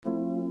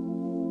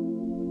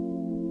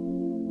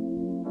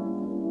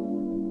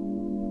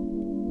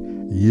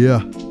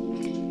Yeah.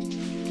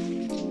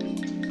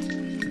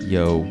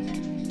 Yo.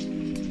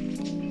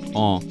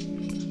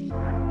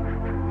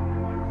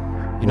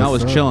 You know, I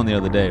was chilling the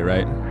other day,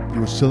 right?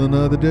 You was chilling the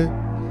other day?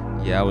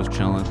 Yeah, I was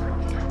chilling.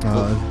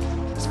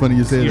 It's funny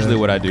you say that. Usually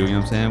what I do, you know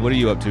what I'm saying? What are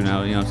you up to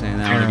now? You know what I'm saying?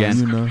 Now and again.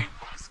 You know.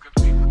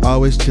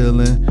 Always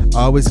chilling,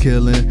 always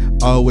killing,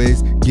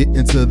 always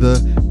getting to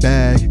the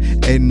bag.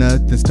 Ain't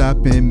nothing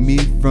stopping me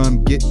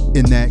from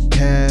getting that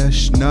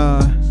cash.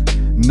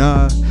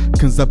 Nah,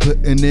 cause I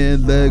putting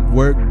in leg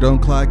work, don't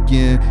clock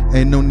in,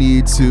 ain't no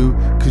need to,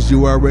 cause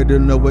you already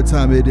know what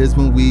time it is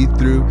when we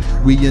through.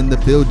 We in the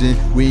building,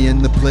 we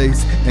in the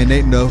place, and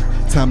ain't no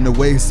time to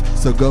waste,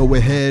 so go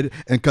ahead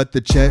and cut the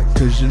check,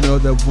 cause you know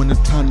that when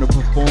it's time to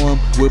perform,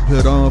 we'll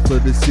put on for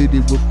the city,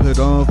 we'll put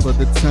on for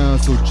the town,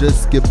 so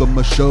just give them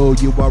a show,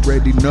 you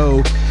already know,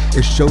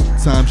 it's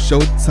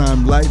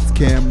showtime, lights,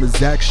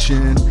 cameras,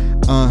 action,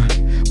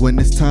 when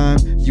it's time,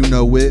 you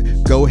know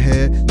it, go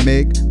ahead,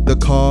 make the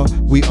call,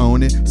 we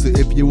own it, so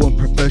if you want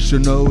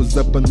professionals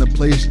up in the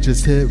place,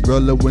 just hit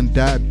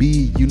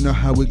Rollo.B, you know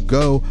how it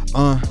go,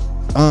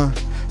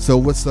 so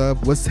what's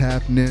up, what's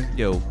happening?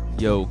 Yo.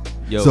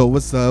 So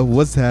what's up,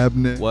 what's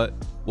happening? What?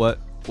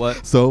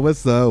 So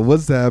what's up,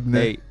 what's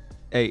happening?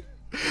 Hey.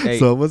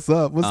 So what's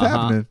up, what's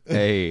happening?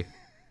 Hey. A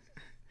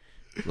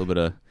little bit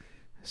of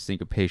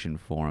syncopation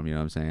for them, you know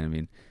what I'm saying? I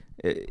mean,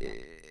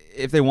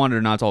 if they want it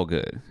or not, it's all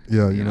good.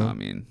 Yeah, you know what I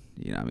mean?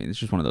 It's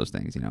just one of those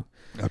things, you know.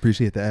 I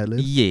appreciate the ad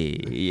lib. Yeah,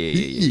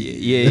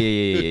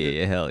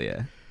 hell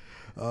yeah.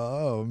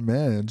 Oh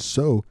man,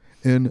 so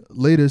in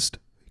latest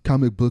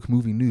comic book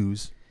movie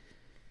news,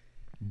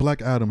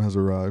 Black Adam has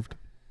arrived.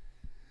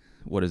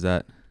 What is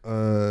that?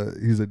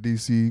 He's a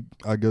DC,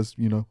 I guess,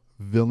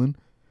 villain.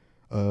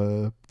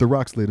 The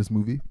Rock's latest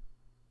movie.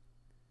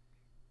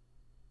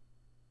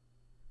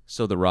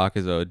 So The Rock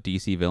is a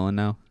DC villain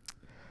now?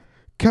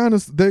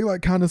 They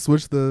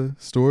switch the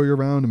story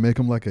around and make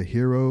him like a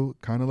hero,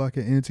 kind of like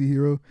an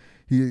anti-hero.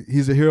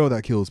 He's a hero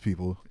that kills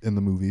people in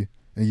the movie,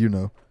 and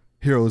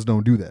heroes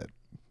don't do that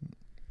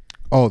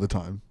all the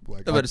time. I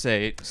was about to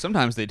say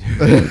sometimes they do.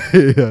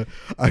 Yeah,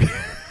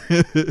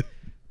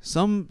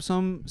 some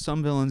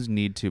villains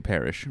need to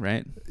perish,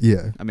 right?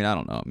 Yeah. I mean, I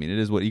don't know. I mean, it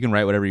is what you can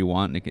write whatever you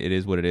want. And it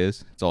is what it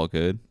is. It's all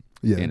good.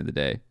 Yeah. At the end of the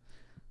day,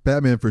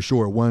 Batman for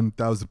sure,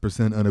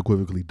 1,000%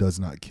 unequivocally does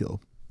not kill.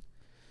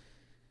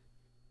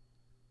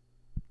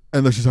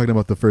 Unless you're talking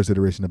about the first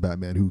iteration of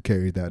Batman, who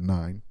carried that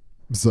 9.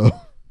 So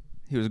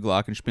he was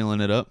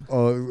glockenspieling it up.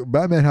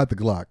 Batman had the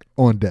Glock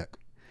on deck.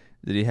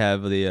 Did he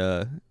have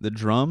the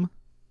drum?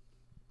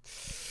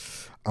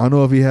 I don't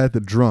know if he had the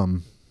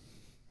drum.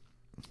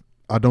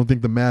 I don't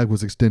think the mag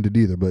was extended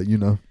either, but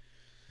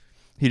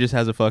He just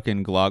has a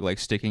fucking Glock like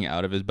sticking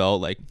out of his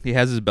belt. Like he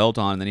has his belt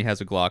on, and then he has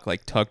a Glock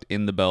like tucked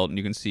in the belt, and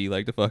you can see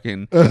like the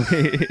fucking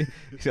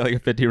he's got like a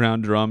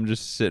 50-round drum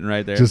just sitting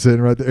right there. Just sitting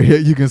right there. Yeah,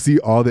 you can see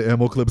all the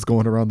ammo clips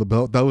going around the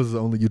belt. That was the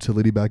only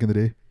utility back in the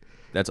day.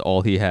 That's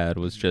all he had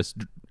was just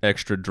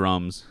extra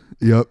drums.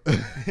 Yep.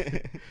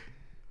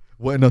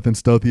 Wasn't nothing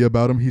stealthy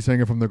about him. He's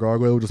hanging from the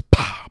gargoyle, just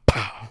pow,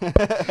 pow.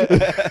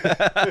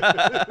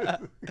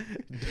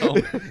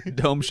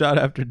 Dome shot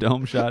after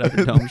dome shot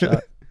after dome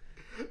shot.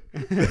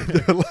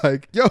 They're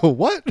like, yo,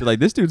 what? They're like,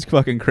 this dude's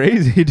fucking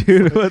crazy,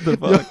 dude. What the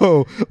fuck?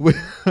 Yo,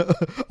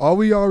 all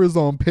we are is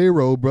on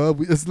payroll, bro.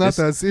 It's not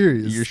that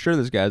serious. You're sure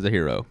this guy's a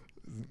hero?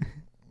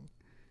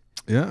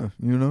 Yeah,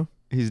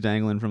 He's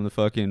dangling from the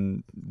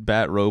fucking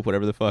bat rope,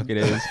 whatever the fuck it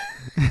is.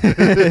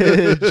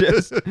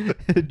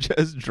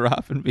 just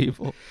dropping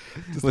people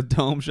with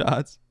dome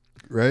shots.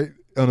 Right?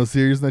 On a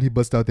serious note, he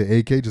busts out the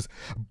AK, just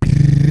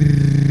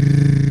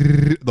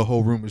the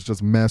whole room is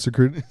just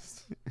massacred.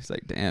 It's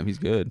like, damn, he's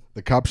good.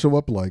 The cops show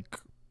up like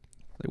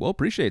well,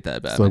 appreciate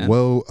that, Batman. So,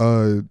 well,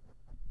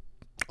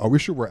 are we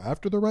sure we're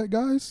after the right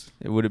guys?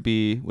 Would it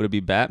be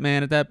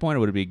Batman at that point,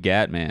 or would it be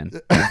Gatman?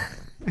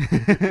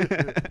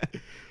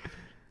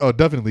 Oh,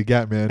 definitely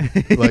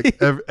Gatman.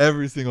 Like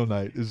every single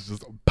night is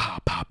just pow,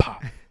 pow, pow.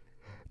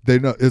 They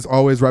know it's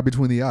always right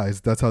between the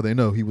eyes. That's how they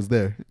know he was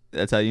there.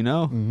 That's how you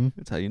know. Mm-hmm.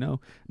 That's how you know.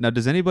 Now,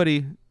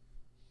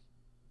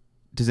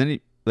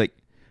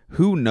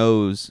 who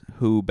knows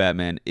who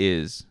Batman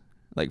is,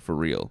 like, for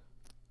real?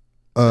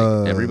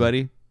 Like,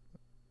 everybody?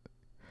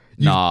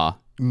 Nah,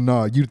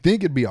 you'd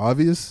think it'd be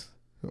obvious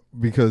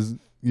because,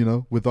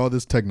 with all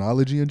this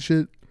technology and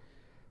shit,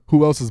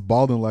 who else is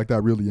balling like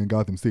that really in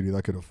Gotham City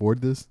that could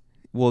afford this?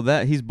 Well,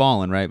 that he's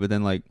balling, right? But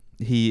then, like,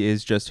 he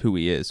is just who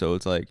he is. So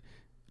it's like,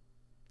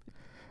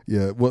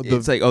 yeah, well,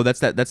 it's like, oh, that's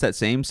that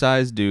same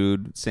size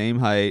dude, same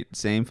height,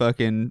 same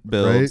fucking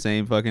build, right?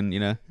 Same fucking,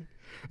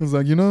 It's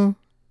like,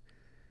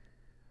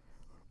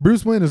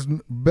 Bruce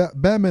Wayne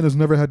Batman has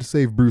never had to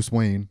save Bruce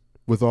Wayne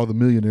with all the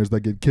millionaires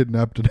that get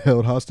kidnapped and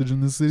held hostage in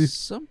this city.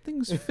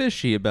 Something's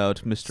fishy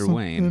about Mr.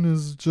 Wayne. Something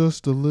is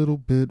just a little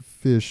bit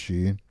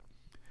fishy.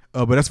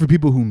 But that's for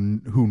people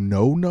who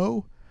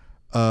know.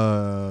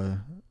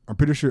 I'm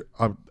pretty sure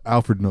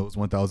Alfred knows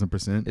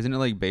 1,000%. Isn't it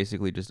like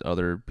basically just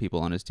other people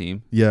on his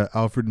team? Yeah,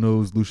 Alfred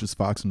knows. Lucius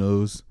Fox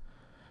knows.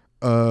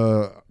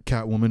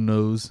 Catwoman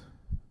knows.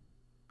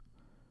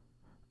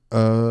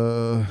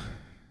 I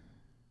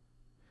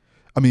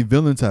mean,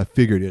 villains have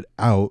figured it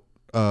out.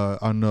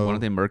 I know. Why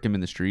don't they murk him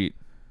in the street?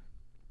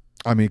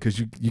 I mean, because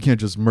you can't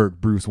just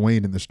murk Bruce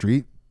Wayne in the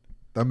street.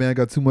 That man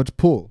got too much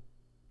pull.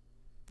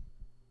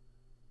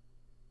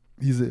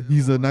 He's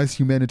a nice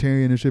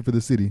humanitarian and shit for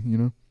the city, you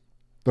know?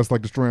 That's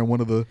like destroying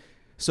one of the...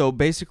 So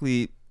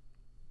basically,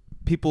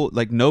 people,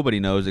 like,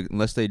 nobody knows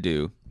unless they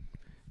do.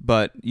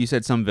 But you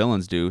said some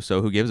villains do,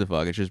 so who gives a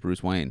fuck? It's just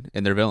Bruce Wayne.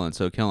 And they're villains,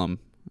 so kill him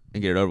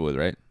and get it over with,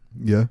 right?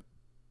 Yeah.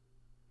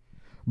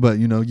 But,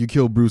 you know, you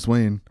kill Bruce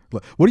Wayne.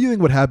 What do you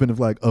think would happen if,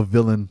 like, a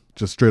villain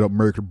just straight up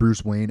murked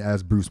Bruce Wayne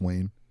as Bruce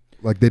Wayne?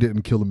 Like, they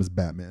didn't kill him as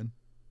Batman.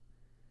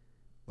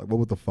 Like, what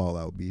would the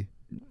fallout be?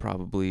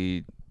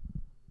 Probably...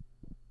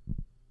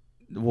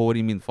 Well, what do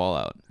you mean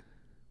fallout?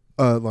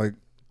 Like,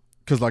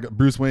 because like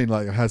Bruce Wayne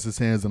like has his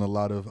hands in a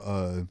lot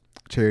of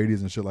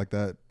charities and shit like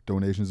that,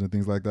 donations and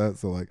things like that.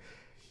 So like,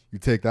 you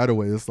take that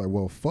away, it's like,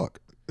 well, fuck.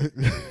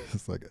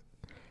 It's like,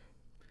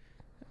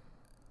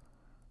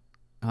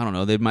 I don't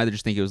know. They might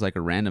just think it was like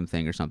a random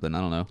thing or something. I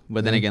don't know.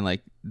 But then again,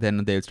 like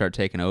then they would start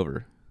taking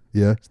over.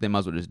 Yeah. So they might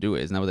as well just do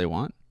it. Isn't that what they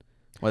want?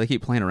 Why do they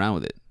keep playing around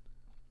with it?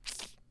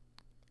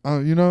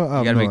 You know,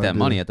 You got to make that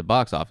money at the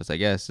box office, I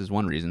guess, is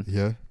one reason.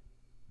 Yeah.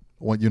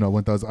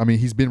 1,000. I mean,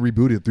 he's been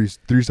rebooted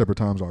three separate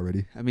times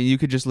already. I mean, you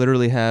could just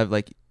literally have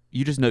like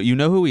you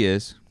know who he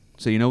is,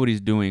 so you know what he's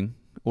doing.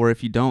 Or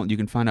if you don't, you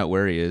can find out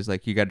where he is.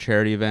 Like you got a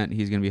charity event,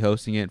 he's gonna be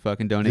hosting it.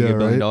 Fucking donate $1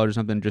 billion or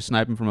something. Just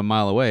snipe him from a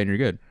mile away, and you're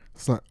good.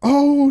 It's like,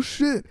 oh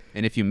shit.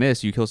 And if you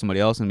miss, you kill somebody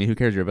else. I mean, who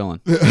cares? You're a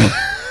villain.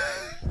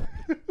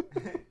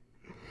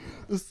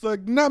 It's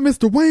like not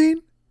Mr.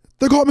 Wayne.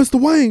 They call it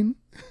Mr. Wayne.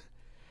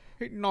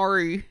 Hey,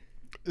 Nari.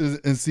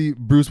 And see,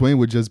 Bruce Wayne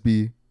would just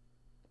be.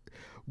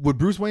 Would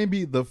Bruce Wayne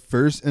be the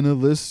first in a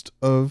list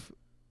of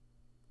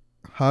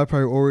high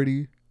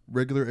priority,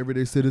 regular,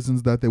 everyday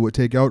citizens that they would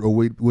take out? Or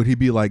would he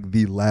be like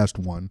the last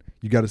one?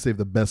 You got to save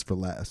the best for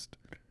last.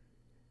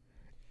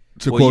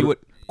 To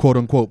quote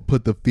unquote,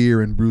 put the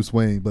fear in Bruce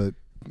Wayne, but...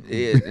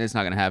 It's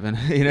not going to happen.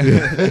 You know,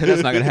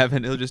 that's not going to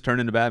happen. He'll just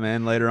turn into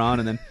Batman later on.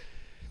 And then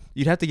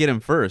you'd have to get him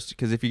first.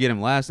 Because if you get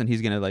him last, then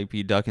he's going to like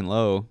be ducking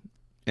low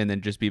and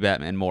then just be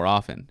Batman more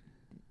often.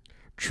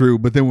 True,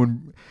 but then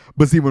when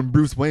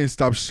Bruce Wayne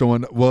stops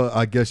showing, well,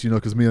 I guess, you know,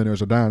 because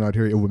millionaires are dying out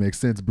here, it would make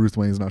sense Bruce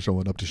Wayne's not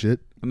showing up to shit.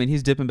 I mean,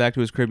 he's dipping back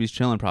to his crib. He's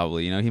chilling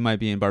probably. You know, he might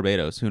be in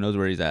Barbados. Who knows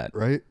where he's at?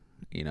 Right.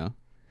 You know?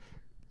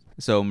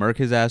 So murk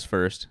his ass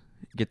first.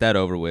 Get that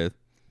over with.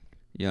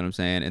 You know what I'm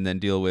saying? And then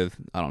deal with,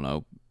 I don't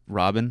know,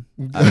 Robin?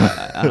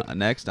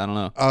 Next? I don't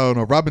know. I don't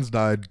know. Robin's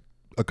died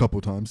a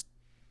couple times.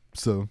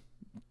 So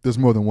there's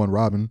more than one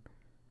Robin.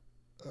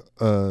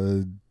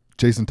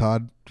 Jason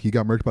Todd, he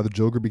got murked by the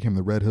Joker, became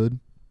the Red Hood.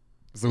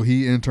 So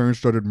he in turn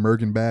started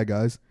murking bad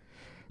guys,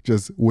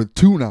 just with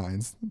 2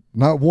 9s,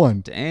 not one.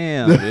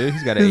 Damn, dude,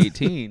 he's got an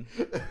 18.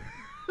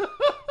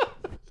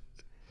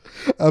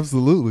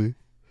 Absolutely,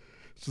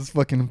 just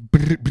fucking,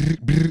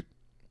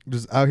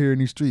 just out here in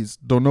these streets.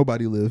 Don't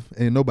nobody live,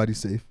 ain't nobody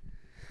safe.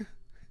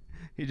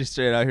 He just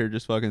straight out here,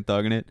 just fucking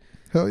thugging it.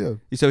 Hell yeah.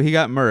 So he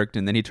got murked,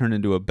 and then he turned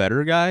into a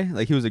better guy.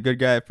 Like he was a good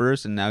guy at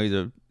first, and now he's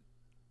a.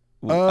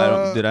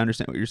 Did I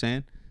understand what you're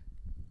saying?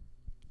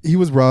 He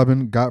was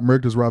Robin, got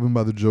murked as Robin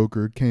by the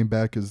Joker, came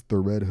back as the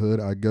Red Hood,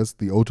 I guess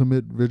the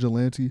ultimate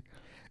vigilante.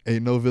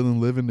 Ain't no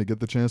villain living to get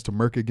the chance to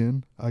murk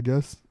again, I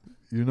guess.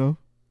 You know?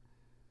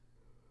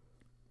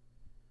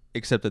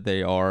 Except that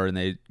they are and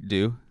they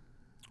do.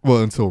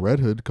 Well, until Red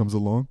Hood comes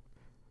along.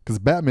 Because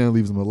Batman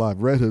leaves him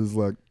alive. Red Hood is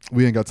like,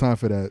 we ain't got time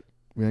for that.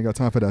 We ain't got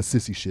time for that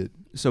sissy shit.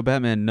 So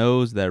Batman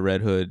knows that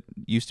Red Hood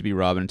used to be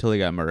Robin until he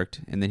got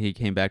murked, and then he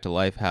came back to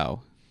life.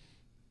 How?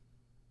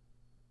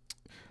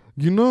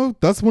 You know,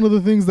 that's one of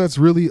the things that's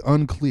really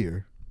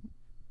unclear.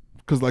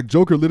 Because, like,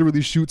 Joker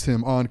literally shoots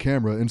him on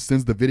camera and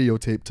sends the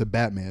videotape to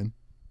Batman.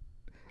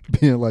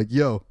 Being like,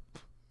 yo,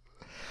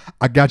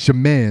 I got your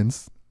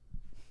mans.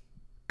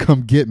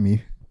 Come get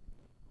me.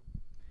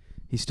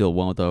 He still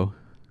won't, though.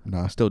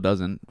 Nah. Still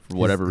doesn't, for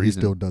whatever reason.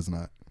 He still does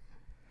not.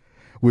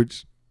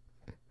 Which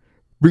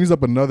brings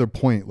up another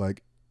point.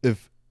 Like,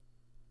 if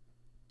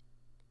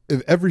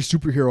every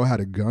superhero had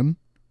a gun,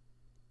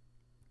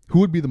 who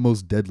would be the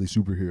most deadly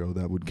superhero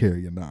that would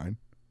carry a 9?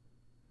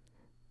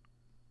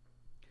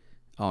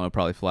 I don't know,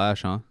 probably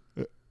Flash, huh?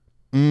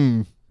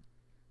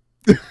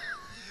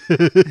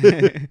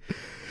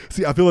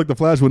 See, I feel like the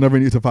Flash would never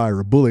need to fire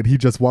a bullet. He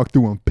just walk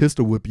through and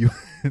pistol whip you.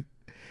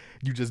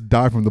 You just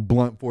die from the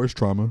blunt force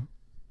trauma.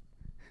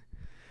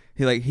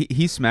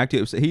 He smacked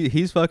you.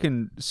 He's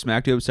fucking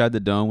smacked you upside the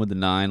dome with the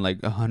 9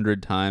 like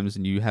 100 times,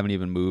 and you haven't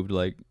even moved.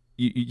 Like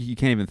you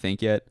can't even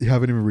think yet. You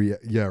haven't even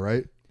yeah,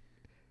 right.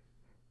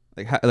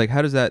 Like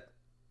how does that?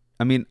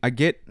 I mean, I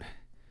get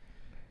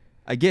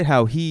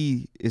how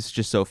he is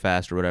just so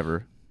fast or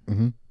whatever,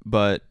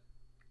 but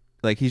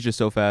like he's just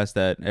so fast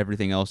that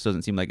everything else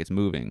doesn't seem like it's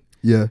moving.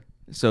 Yeah.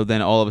 So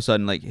then all of a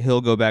sudden, like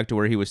he'll go back to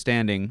where he was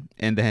standing,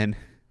 and then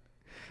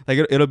like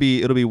it'll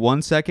be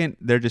 1 second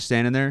they're just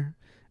standing there,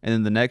 And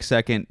then the next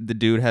second, the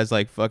dude has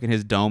like fucking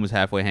his dome is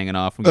halfway hanging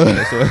off from getting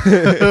this.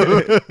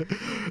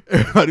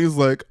 Everybody's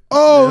like,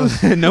 oh.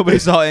 Nobody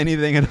saw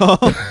anything at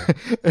all.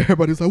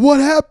 Everybody's like, what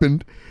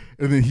happened?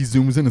 And then he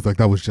zooms in. It's like,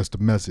 that was just a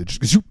message.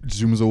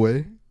 Zooms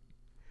away.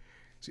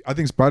 See, I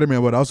think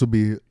Spider-Man would also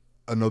be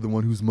another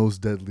one who's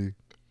most deadly.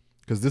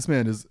 Because this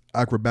man is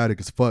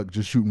acrobatic as fuck,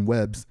 just shooting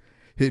webs,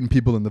 hitting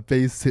people in the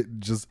face,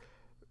 just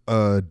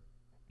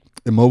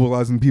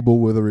immobilizing people,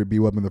 whether it be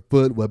webbing their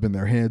foot, webbing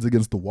their hands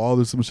against the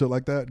wall or some shit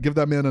like that. Give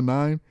that man a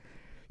 9.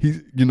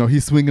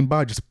 He's swinging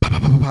by, just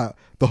pop, pop, pop, pop,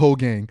 the whole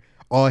gang,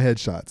 all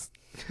headshots.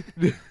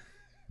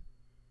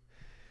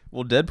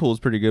 Well, Deadpool's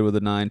pretty good with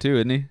a 9 too,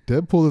 isn't he?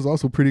 Deadpool is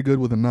also pretty good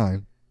with a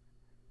 9.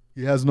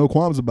 He has no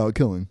qualms about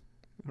killing.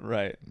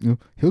 Right.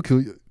 He'll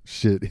kill you.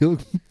 Shit. He'll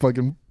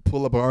fucking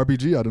pull up an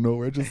RPG out of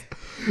nowhere. Just,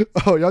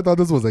 oh, y'all thought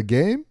this was a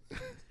game?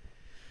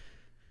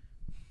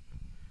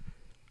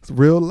 It's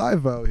real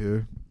life out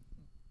here.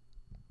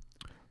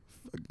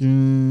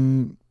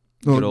 Fucking.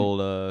 Good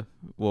old,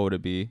 what would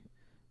it be?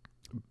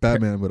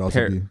 Batman would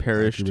also be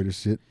perished. accurate as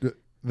shit.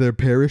 They're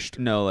perished?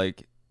 No,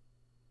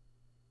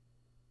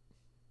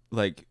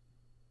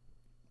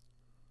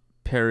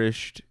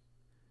 perished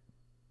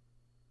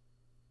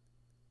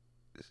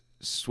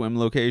swim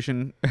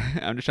location.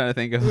 I'm just trying to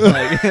think of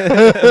like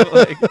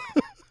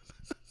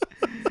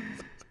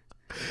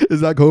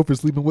Is that code for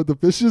sleeping with the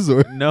fishes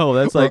or no?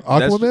 That's like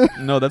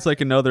Aquaman. That's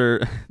like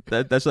another.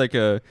 That's like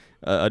a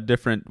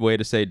different way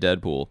to say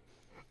Deadpool.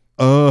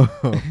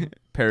 Oh,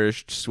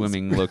 Perished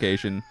swimming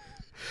location.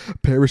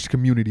 Perished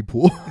community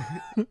pool.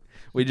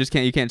 We just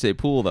can't. You can't say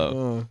pool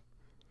though.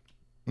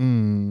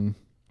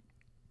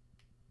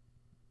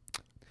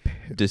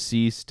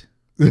 Deceased.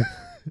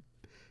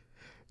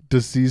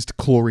 Deceased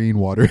chlorine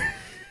water.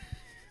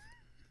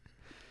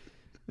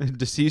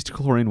 Deceased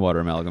chlorine water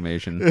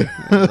amalgamation.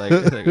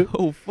 It's like,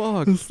 oh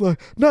fuck. It's like,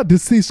 not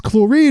deceased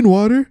chlorine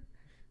water.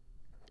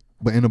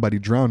 But ain't nobody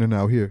drowning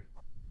out here.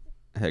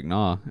 Heck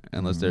nah.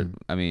 Unless they're,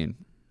 I mean,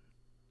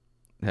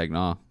 heck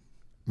nah.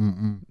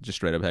 Just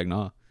straight up heck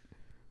nah.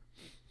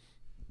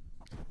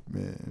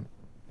 Man.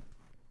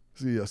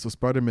 So yeah, so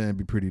Spider-Man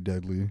be pretty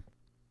deadly.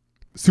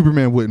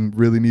 Superman wouldn't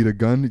really need a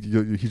gun.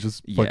 He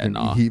just fucking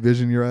heat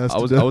vision your ass. I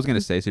was gonna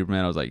say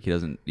Superman. I was like, he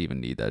doesn't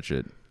even need that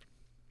shit.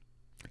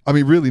 I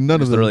mean, really,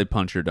 none of them. Literally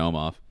punch your dome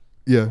off.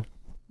 Yeah.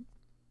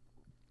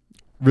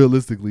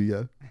 Realistically,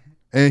 yeah.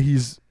 And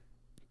he's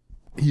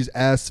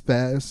as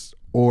fast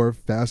or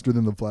faster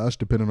than the Flash,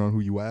 depending on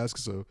who you ask.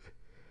 So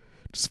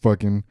just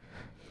fucking,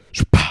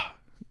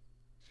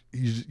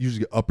 you just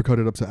get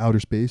uppercutted up to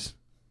outer space.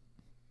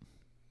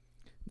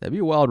 That'd be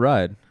a wild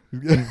ride.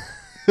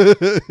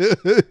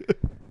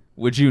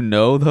 Would you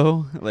know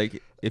though?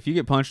 Like, if you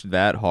get punched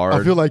that hard,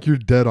 I feel like you're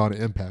dead on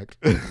impact,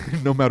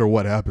 no matter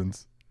what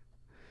happens.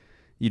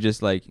 You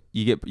just like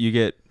he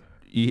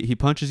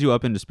punches you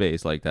up into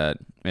space like that,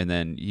 and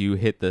then you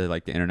hit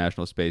the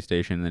International Space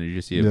Station, and then you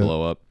just see it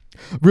blow up.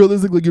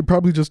 Realistically, you'd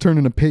probably just turn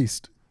into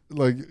paste.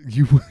 Like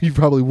you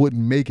probably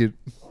wouldn't make it.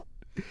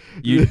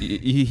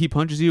 He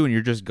punches you, and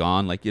you're just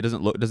gone. Like it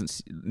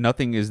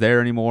nothing is there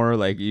anymore.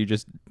 Like you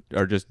just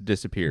are just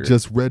disappeared.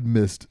 Just red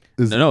mist.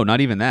 No, not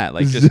even that.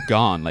 Like just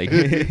gone. Like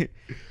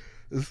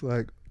it's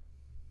like,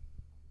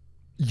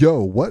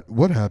 yo,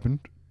 what happened?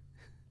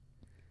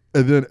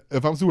 And then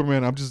if I'm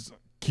Superman, I'm just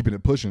keeping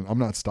it pushing. I'm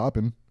not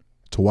stopping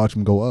to watch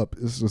him go up.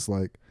 It's just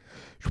like,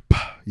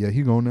 yeah,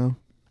 he gone now.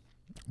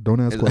 Don't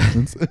ask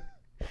questions.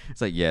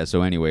 It's like, yeah.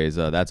 So, anyways,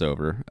 that's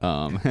over.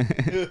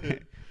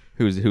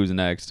 Who's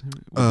next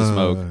with the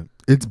smoke?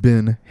 It's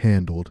been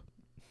handled,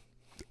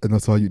 and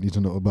that's all you need to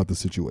know about the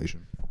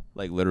situation.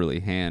 Like literally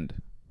hand.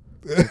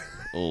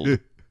 It's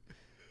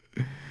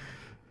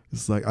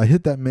like, I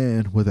hit that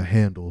man with a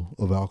handle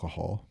of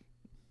alcohol.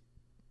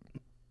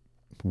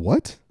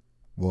 What?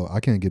 Well, I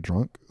can't get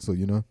drunk, so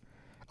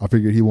I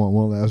figured he want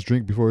one last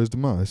drink before his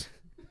demise.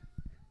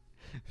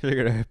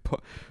 Figured I'd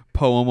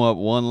pull him up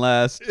one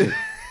last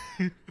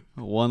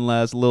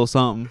little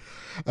something.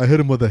 I hit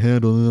him with a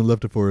handle and then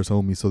left it for his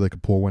homies so they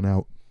could pour one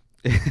out.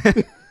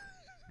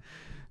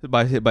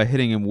 By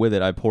hitting him with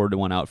it, I poured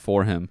one out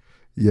for him.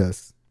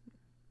 Yes,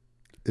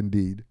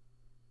 indeed.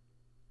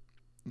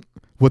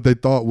 What they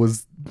thought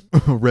was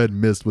red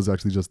mist was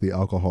actually just the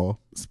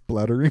alcohol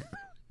splattering.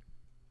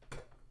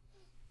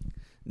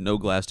 No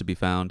glass to be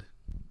found.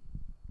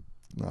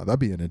 Nah, that'd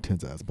be an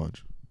intense ass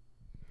punch.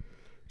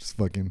 Just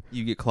fucking.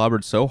 You get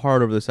clobbered so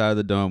hard over the side of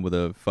the dome with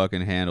a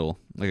fucking handle,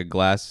 like a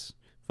glass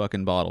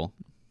fucking bottle.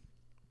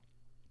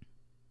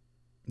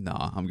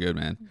 Nah, I'm good,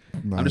 man.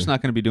 Nah, I'm just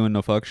not gonna be doing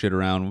no fuck shit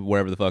around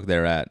wherever the fuck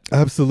they're at.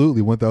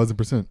 Absolutely,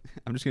 1000%.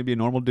 I'm just gonna be a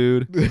normal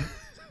dude,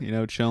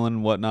 chilling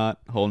and whatnot,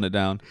 holding it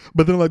down.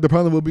 But then, the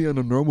problem with being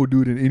a normal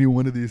dude in any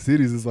one of these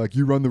cities is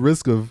you run the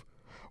risk of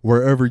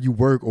wherever you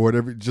work or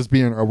whatever, just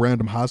being a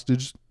random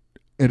hostage,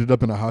 ended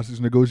up in a hostage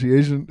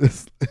negotiation.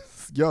 It's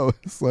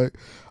like,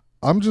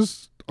 I'm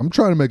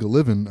trying to make a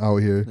living out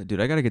here. Dude,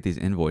 I gotta get these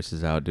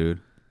invoices out, dude.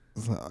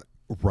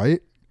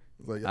 Right?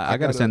 I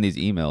gotta send these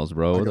emails,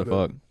 bro. What the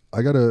fuck?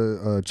 I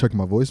gotta check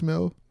my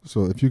voicemail.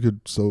 So if you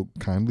could so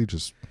kindly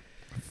just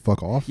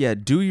fuck off. Yeah,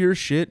 do your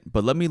shit,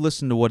 but let me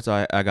listen to what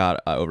I got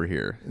over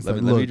here. Let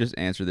me look, just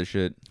answer this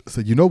shit.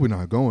 So we're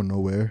not going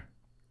nowhere.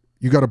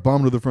 You got a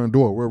bomb to the front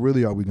door. Where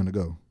really are we gonna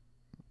go?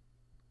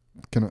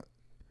 Can I?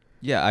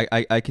 Yeah,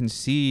 I can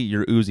see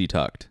your Uzi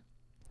tucked.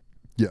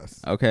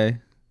 Yes. Okay.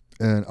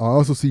 And I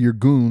also see your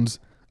goons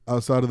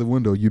outside of the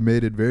window. You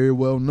made it very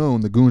well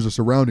known the goons are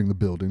surrounding the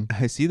building.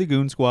 I see the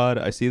goon squad.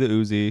 I see the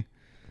Uzi.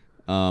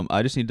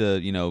 I just need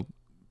to,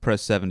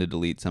 press 7 to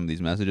delete some of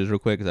these messages real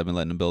quick because I've been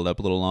letting them build up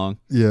a little long.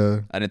 Yeah.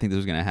 I didn't think this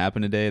was going to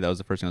happen today. That was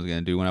the first thing I was going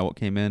to do when I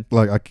came in.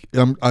 Like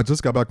I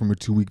just got back from a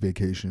 2-week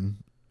vacation.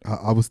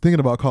 I was thinking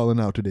about calling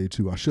out today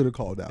too. I should have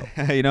called out.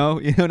 Now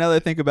that I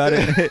think about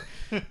it,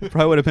 it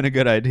probably would have been a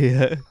good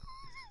idea.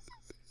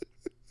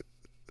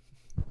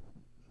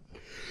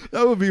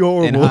 That would be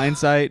horrible. In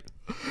hindsight.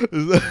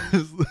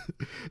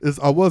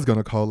 I was going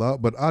to call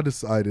out, but I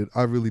decided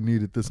I really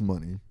needed this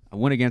money. I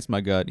went against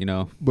my gut,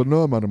 But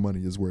no amount of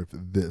money is worth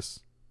this.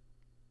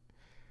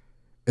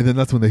 And then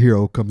that's when the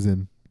hero comes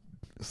in.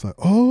 It's like,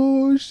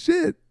 oh,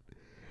 shit.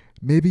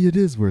 Maybe it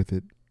is worth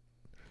it.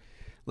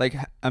 Like,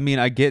 I mean,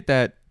 I get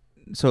that.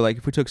 So, like,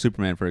 if we took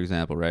Superman, for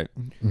example, right?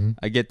 Mm-hmm.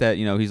 I get that,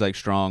 he's, like,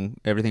 strong,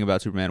 everything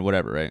about Superman,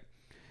 whatever, right?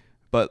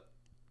 But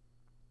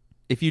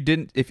if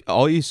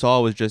all you saw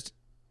was just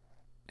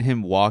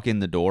him walk in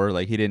the door,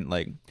 like, he didn't,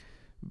 like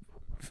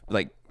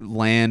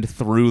land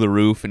through the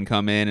roof and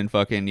come in and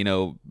fucking,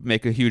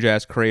 make a huge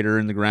ass crater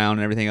in the ground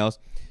and everything else.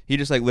 He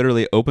just like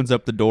literally opens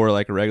up the door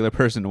like a regular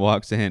person and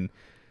walks in.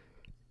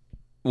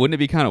 Wouldn't it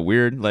be kind of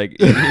weird? Like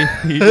he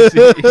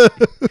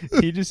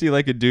just see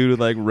like a dude with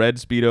like red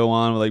Speedo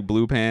on with like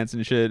blue pants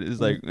and shit.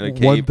 It's like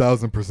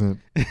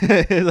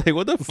 1,000%. Like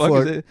what the fuck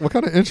is it? What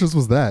kind of interest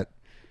was that?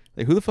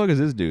 Like who the fuck is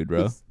this dude,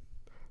 bro?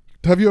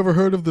 Have you ever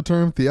heard of the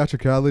term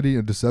theatricality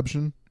and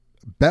deception?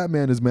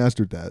 Batman has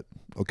mastered that.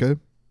 Okay.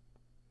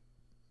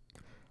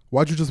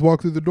 Why'd you just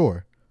walk through the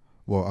door?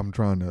 Well, I'm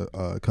trying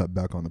to cut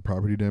back on the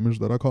property damage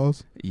that I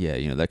caused.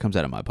 Yeah, that comes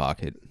out of my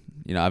pocket.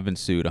 I've been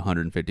sued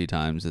 150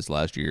 times this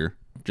last year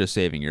just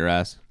saving your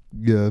ass.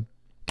 Yeah.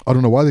 I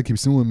don't know why they keep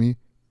suing me.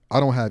 I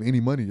don't have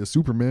any money as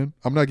Superman.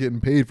 I'm not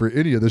getting paid for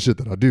any of the shit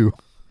that I do.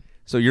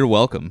 So you're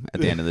welcome at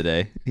the end of the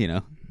day,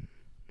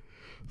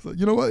 So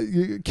you know what?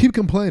 You keep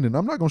complaining.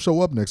 I'm not going to show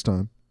up next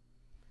time.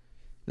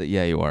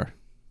 Yeah, you are.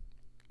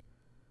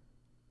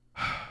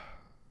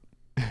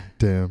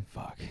 Damn.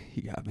 Fuck,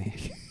 he got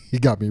me. He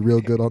got me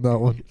real good on that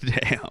one.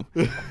 Damn.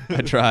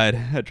 I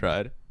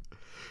tried.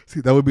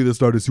 See, that would be the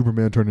start of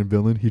Superman turning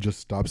villain. He just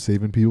stopped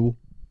saving people.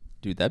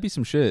 Dude, that'd be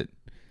some shit.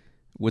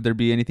 Would there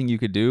be anything you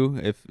could do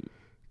if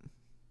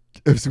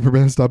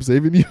Superman stopped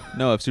saving you?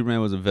 No, if Superman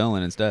was a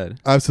villain instead.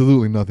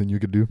 Absolutely nothing you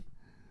could do.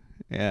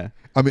 Yeah.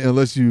 I mean,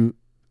 unless you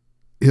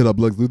hit up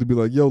Lex Luthor and be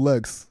like, yo,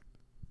 Lex,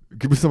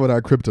 give me some of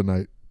that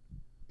kryptonite.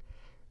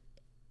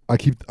 I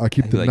keep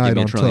the like, night give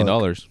me on $1 trillion.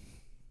 tuck.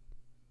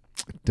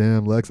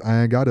 Damn, Lex,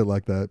 I ain't got it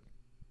like that.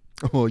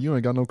 Oh, you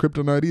ain't got no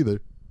kryptonite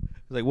either.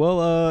 Like,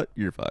 well,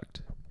 you're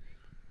fucked.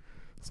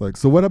 It's like,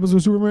 so what happens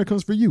when Superman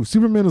comes for you?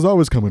 Superman is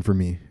always coming for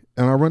me,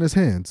 and I run his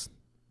hands.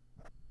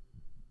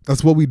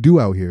 That's what we do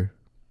out here.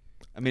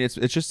 I mean, it's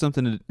just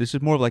something. It's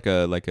just more of like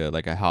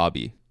a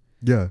hobby.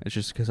 Yeah, it's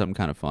just something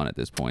kind of fun at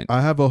this point.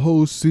 I have a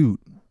whole suit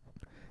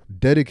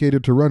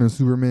dedicated to running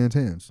Superman's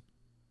hands.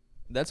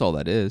 That's all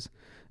that is.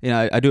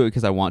 I do it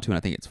because I want to, and I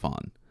think it's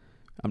fun.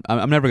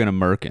 I'm never gonna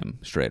murk him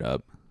straight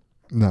up.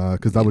 Nah,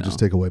 because that would just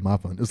take away my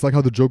fun. It's like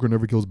how the Joker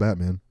never kills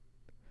Batman.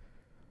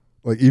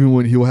 Like even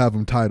when he'll have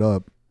him tied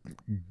up,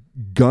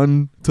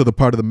 gun to the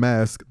part of the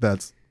mask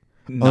that's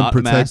not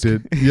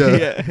unprotected.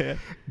 Yeah.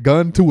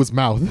 Gun to his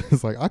mouth.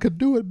 It's like, I could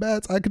do it,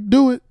 Bats. I could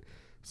do it.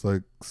 It's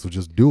like, so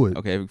just do it.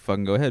 Okay,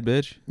 fucking go ahead,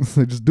 bitch. It's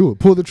like, just do it.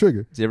 Pull the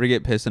trigger. Does he ever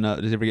get pissed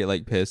enough? Does he ever get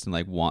like pissed and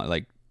like want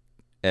like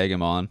egg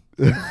him on?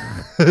 It's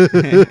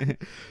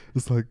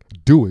like,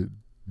 do it.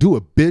 Do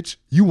it, bitch.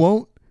 You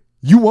won't.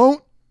 You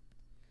won't.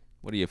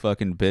 What are you,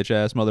 fucking bitch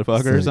ass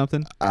motherfucker or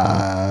something?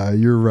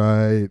 You're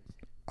right.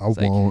 I It's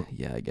won't. Like,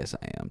 yeah, I guess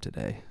I am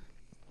today.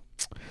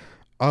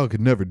 I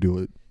could never do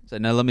it. So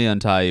now let me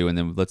untie you and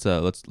then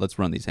let's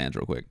run these hands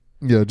real quick.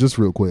 Yeah, just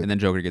real quick. And then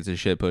Joker gets his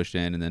shit pushed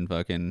in, and then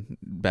fucking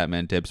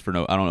Batman tips for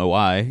I don't know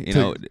why.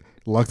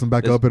 Locks him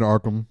back up in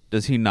Arkham.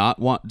 Does he not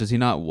want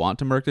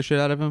to murk the shit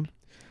out of him?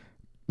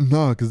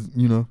 No, because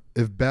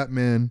if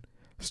Batman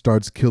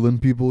starts killing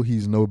people,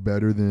 he's no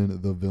better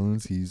than the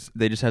villains.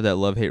 They just have that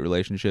love-hate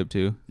relationship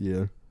too.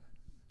 Yeah.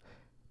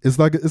 It's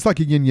like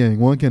a yin yang.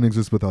 One can't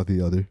exist without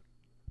the other.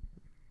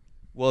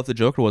 Well, if the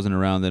Joker wasn't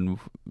around, then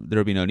there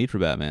would be no need for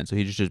Batman. So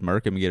he just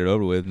murk him and get it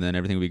over with, and then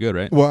everything would be good,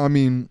 right? Well, I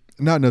mean,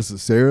 not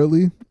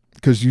necessarily,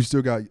 because you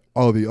still got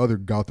all the other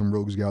Gotham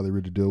Rogues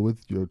Gallery to deal with.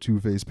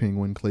 Two-Face,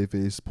 Penguin,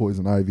 Clayface,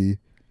 Poison Ivy.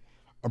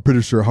 I'm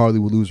pretty sure Harley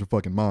would lose her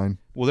fucking mind.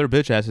 Well, they're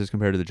bitch asses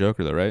compared to the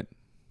Joker, though, right?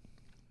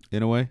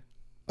 In a way.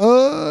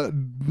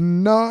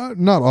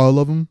 Not all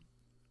of them.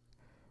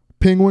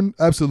 Penguin,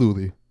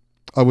 absolutely.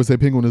 I would say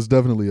Penguin is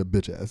definitely a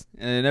bitch ass.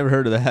 I never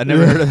heard of that. I don't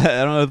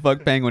know what the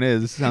fuck Penguin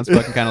is. It sounds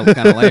fucking kind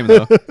of lame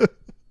though.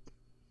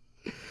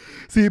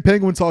 See,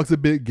 Penguin talks a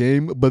big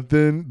game, but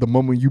then the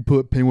moment you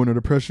put Penguin under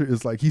pressure,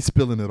 it's like he's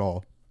spilling it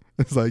all.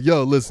 It's like,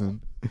 yo,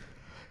 listen.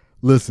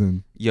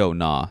 Yo,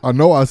 nah. I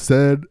know I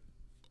said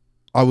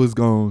I was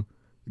going to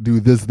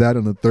do this, that,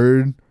 and the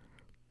third,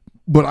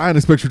 but I didn't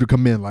expect you to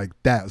come in like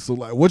that. So,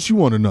 like, what you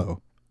want to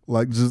know?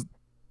 Like, just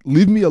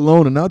leave me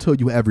alone and I'll tell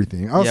you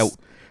everything. I was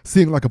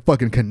seeing like a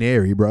fucking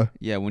canary, bro.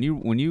 Yeah, when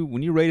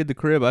you raided the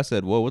crib, I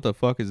said, "Whoa, what the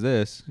fuck is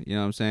this?" You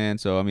know what I'm saying?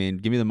 So, I mean,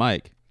 give me the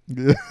mic.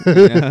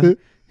 Yeah.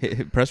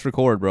 Press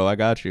record, bro. I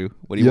got you.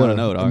 What do you want to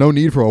know, dog? No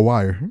need for a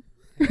wire.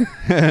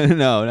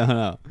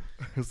 No.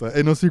 It's like,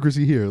 ain't no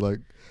secrecy here. Like,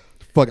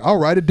 fuck, I'll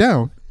write it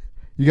down.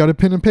 You got a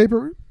pen and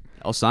paper?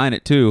 I'll sign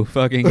it too.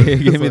 Fucking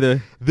give me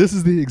the. This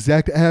is the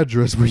exact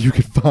address where you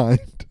can find.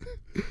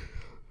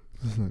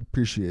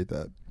 Appreciate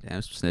that.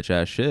 Damn, some snitch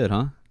ass shit,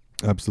 huh?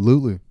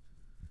 Absolutely.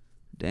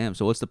 Damn.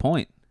 So what's the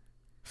point?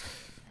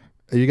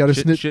 You got to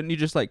snitch. Shouldn't you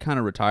just like kind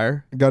of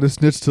retire? Got to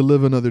snitch to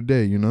live another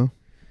day, you know?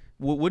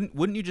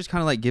 Wouldn't you just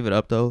kind of like give it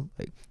up though?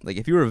 Like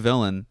if you were a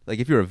villain, like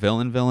if you're a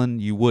villain,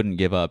 you wouldn't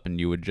give up and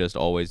you would just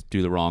always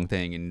do the wrong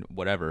thing and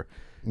whatever.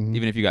 Mm-hmm.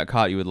 Even if you got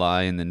caught, you would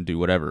lie and then do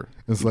whatever.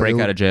 It's like break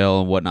out of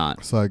jail and whatnot.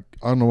 It's like,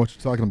 I don't know what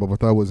you're talking about,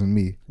 but that wasn't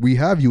me. We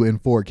have you in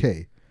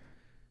 4K.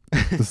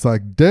 It's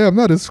like, damn,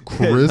 that is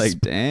crisp. Like,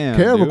 damn,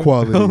 camera dude.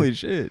 quality. Holy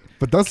shit.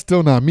 But that's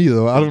still not me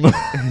though. I don't know.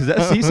 Is that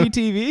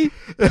CCTV?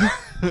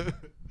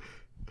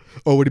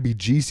 Or would it be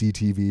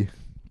GCTV?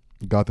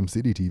 Gotham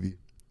City TV.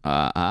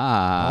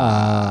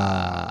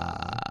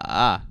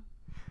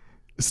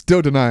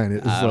 Still denying it.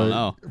 It's I don't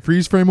know.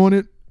 Freeze frame on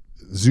it.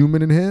 Zoom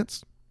and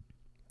enhance.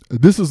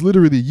 This is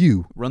literally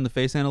you. Run the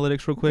face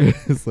analytics real quick.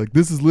 It's like,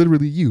 this is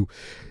literally you.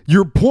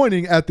 You're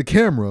pointing at the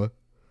camera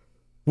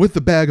with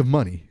the bag of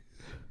money.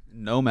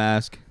 No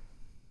mask.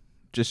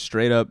 Just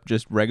straight up,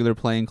 just regular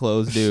plain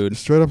clothes dude.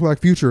 Straight up like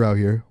Future out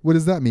here. What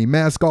does that mean?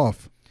 Mask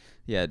off.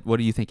 Yeah, what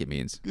do you think it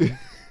means? You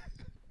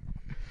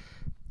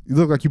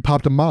look like you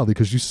popped a Molly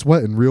because you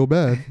sweating real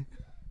bad.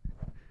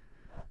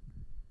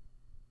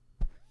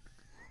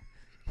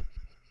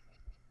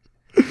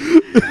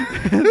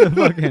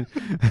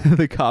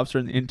 The cops are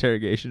in the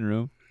interrogation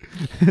room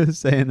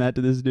saying that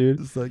to this dude.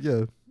 It's like,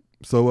 yeah.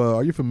 So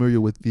are you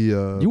familiar with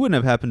the... You wouldn't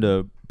have happened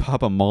to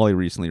pop a Molly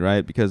recently,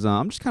 right? Because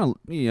I'm just kind of,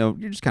 you're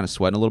just kind of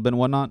sweating a little bit and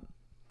whatnot.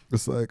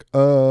 It's like,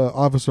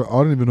 officer, I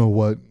don't even know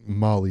what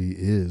Molly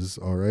is,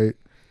 all right?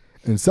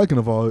 And second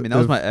of all... I mean, that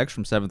was my ex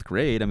from 7th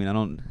grade. I mean, I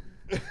don't...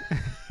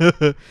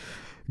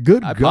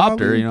 Good. I popped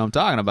her. You know what I'm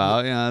talking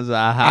about. You know, it's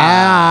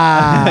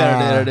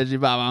like, did she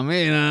pop on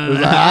me?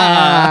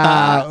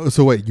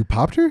 So wait, you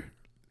popped her?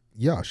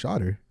 Yeah, I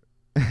shot her.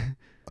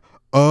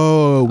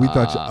 Oh, we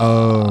thought you.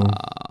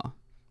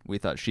 We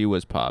thought she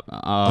was pop.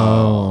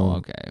 Oh,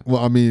 okay.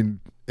 Well, I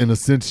mean, in a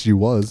sense, she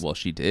was. Well,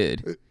 she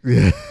did.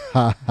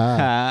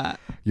 Yeah.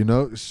 You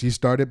know, she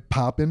started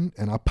popping,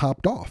 and I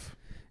popped off.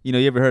 You know,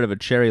 you ever heard of a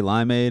cherry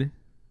limeade?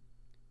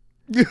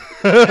 They're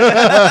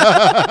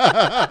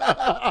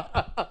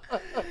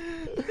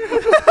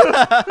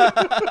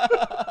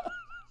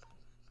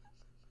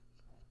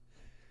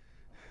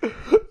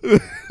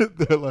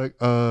like,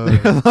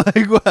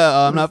 like,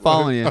 well, I'm not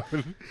following you.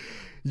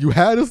 You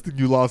had us, then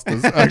you lost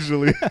us,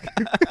 actually.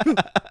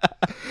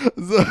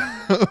 They're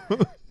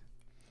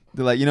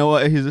like, you know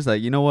what? He's just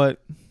like, you know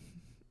what?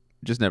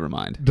 Just never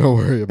mind. Don't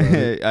worry about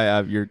it. I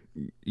have your,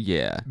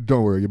 yeah.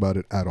 Don't worry about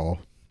it at all.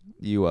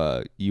 You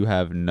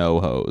have no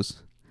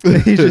hose.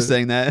 He's just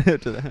saying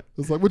that to that.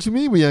 It's like, what you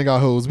mean we ain't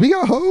got hoes? We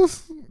got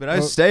hoes. But I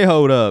stay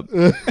hoed up.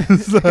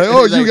 It's like,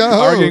 oh, you got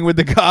hoes. Arguing with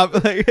the cop.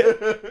 Like,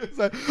 it's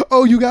like,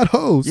 oh, you got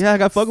hoes. Yeah, I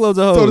got fuckloads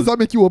of hoes. So does that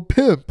make you a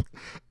pimp?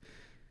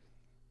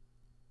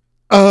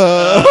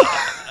 I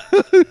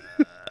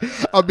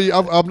mean,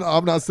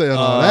 I'm not saying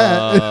all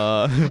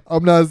that.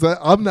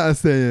 I'm not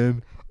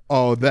saying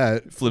all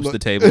that. Flips the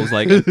tables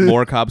like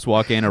more cops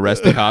walk in,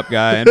 arrest the cop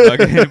guy, and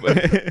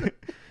fucking.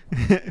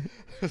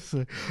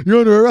 You're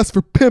under arrest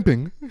for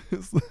pimping.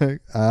 It's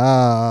like,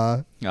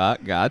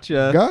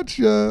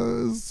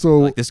 gotcha. So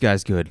like, this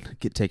guy's good.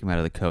 Take him out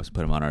of the cuffs,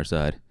 put him on our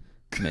side,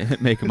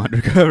 make him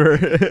undercover.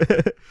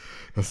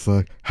 It's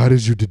like, how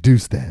did you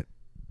deduce that?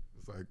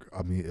 It's like,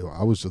 I mean,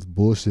 I was just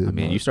bullshit. I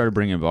mean, you started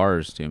bringing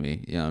bars to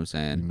me. You know what I'm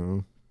saying? You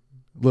know,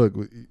 look.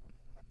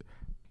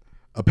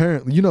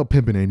 Apparently, you know,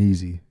 pimping ain't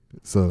easy.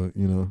 So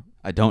you know.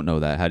 I don't know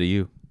that. How do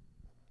you?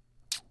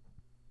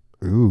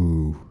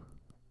 Ooh.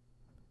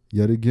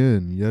 Yet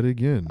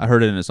again. I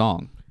heard it in a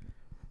song.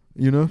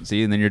 You know?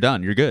 See, and then you're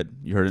done. You're good.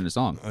 You heard it in a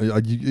song.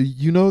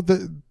 You know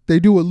that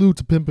they do allude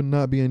to pimping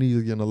not being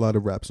easy in a lot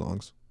of rap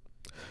songs.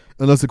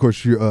 Unless, of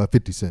course, you're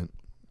 50 Cent.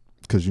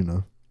 Because, you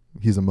know,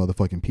 he's a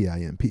motherfucking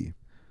PIMP.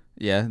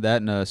 Yeah, that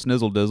and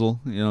Snizzle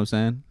Dizzle. You know what I'm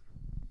saying?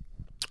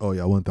 Oh,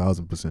 yeah,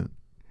 1,000%.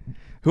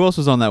 Who else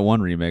was on that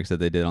one remix that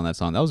they did on that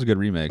song? That was a good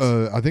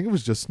remix. I think it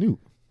was just Snoop.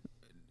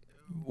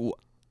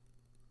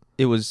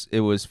 It was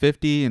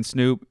 50 and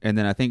Snoop, and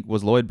then I think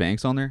was Lloyd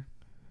Banks on there?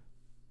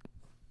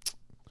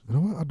 You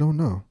know what? I don't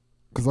know.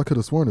 Because I could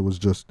have sworn it was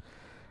just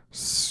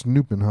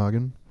Snoop and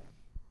Hagen.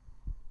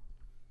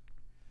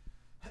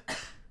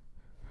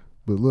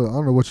 But look, I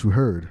don't know what you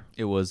heard.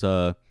 It was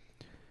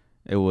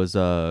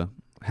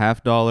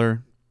Half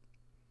Dollar.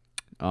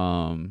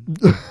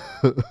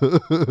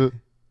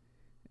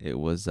 It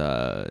was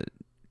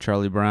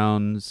Charlie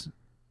Brown's.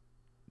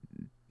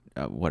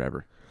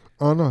 Whatever.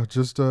 Oh no,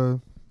 just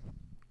 50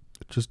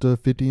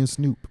 and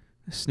Snoop.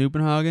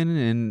 Snoopenhagen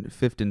and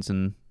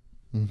Fiftinson.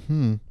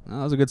 Mm-hmm.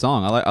 That was a good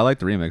song. I like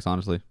the remix,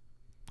 honestly.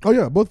 Oh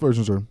yeah, both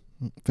versions are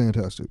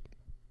fantastic.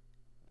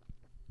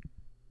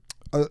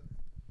 I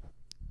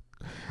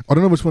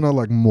don't know which one I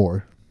like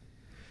more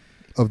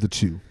of the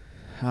two.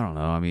 I don't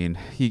know. I mean,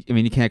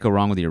 you can't go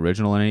wrong with the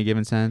original in any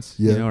given sense,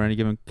 Yeah. or any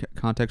given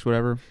context,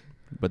 whatever.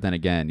 But then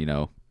again,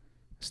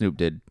 Snoop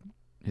did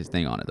his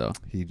thing on it, though.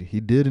 He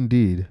did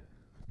indeed.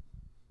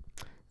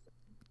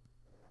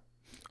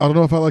 I don't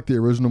know if I like the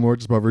original more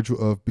just by virtue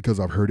of because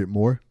I've heard it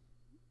more.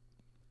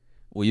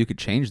 Well, you could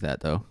change that,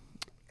 though.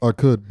 I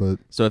could, but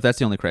So if that's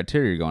the only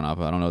criteria you're going off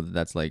of, I don't know that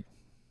that's like,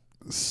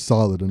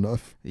 solid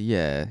enough.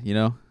 yeah,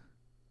 Yeah.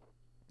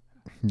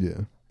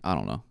 I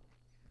don't know.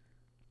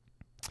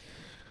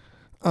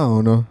 I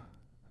don't know.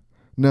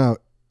 Now,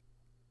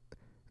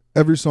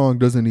 every song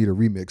doesn't need a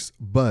remix,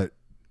 but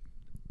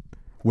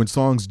when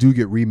songs do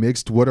get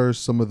remixed, what are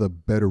some of the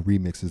better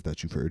remixes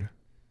that you've heard?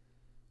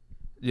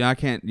 Yeah, I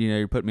can't.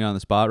 You're putting me on the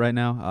spot right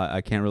now.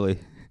 I can't really.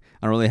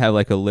 I don't really have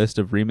like a list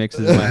of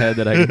remixes in my head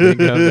that I can think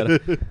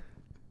of.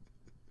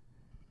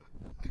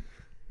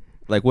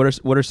 Like, what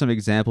are some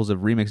examples of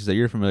remixes that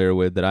you're familiar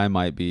with that I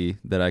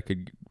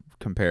could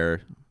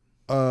compare?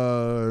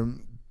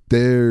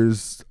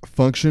 There's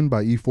Function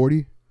by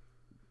E40.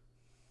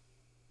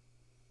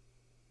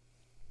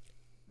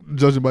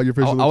 Judging by your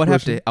facial I would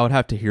expression.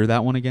 have to hear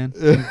that one again.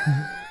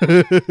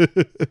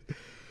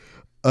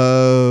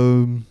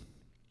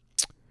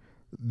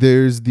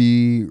 There's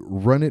the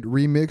Run It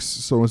remix.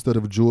 So instead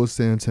of Jules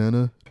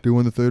Santana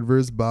doing the third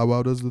verse, Bow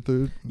Wow does the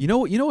third. You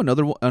know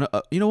another one.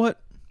 You know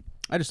what?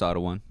 I just thought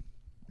of one.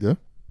 Yeah.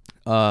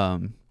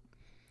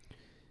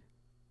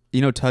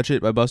 Touch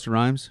It by Busta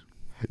Rhymes.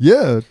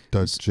 Yeah.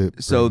 Touch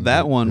It. So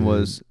that one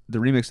was the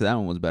remix of that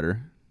one was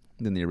better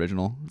than the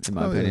original, in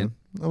my opinion.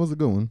 Yeah. That was a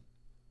good one.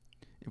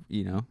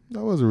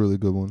 That was a really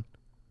good one.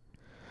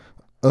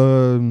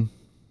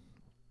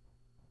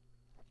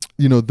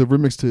 The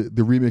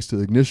remix to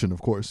Ignition,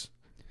 of course.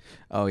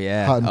 Oh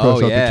yeah. Hot and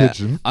Fresh Out the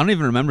Kitchen. I don't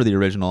even remember the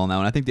original on that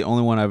one. I think the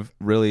only one I've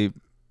really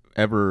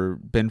ever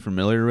been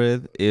familiar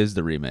with is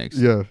the remix.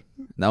 Yeah.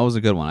 That was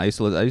a good one. I used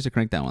to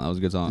crank that one. That was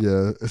a good song.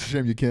 Yeah. It's a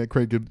shame you can't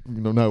crank it,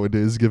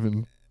 nowadays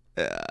given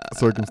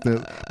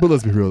circumstance. But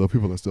let's be real though,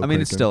 people are still.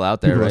 It's still out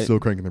there. People right? are still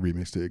cranking the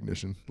remix to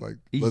Ignition. Like,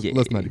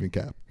 let's not even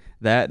cap.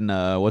 That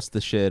and what's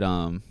the shit?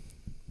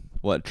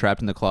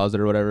 Trapped in the Closet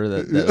or whatever.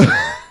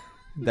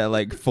 That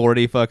like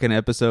 40 fucking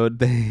episode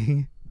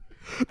thing.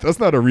 That's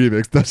not a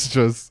remix. That's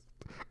just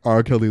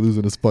R. Kelly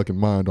losing his fucking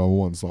mind on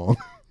one song.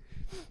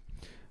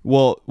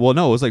 Well,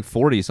 no, it was like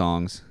 40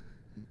 songs.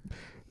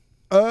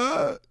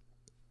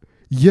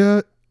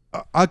 Yeah,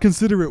 I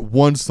consider it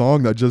one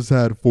song that just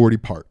had 40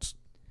 parts.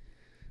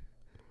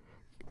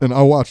 And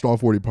I watched all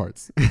 40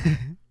 parts.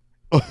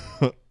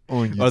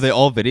 Are they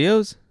all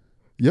videos?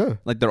 Yeah.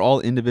 Like they're all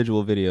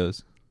individual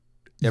videos.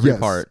 Every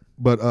part.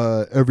 But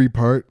every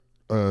part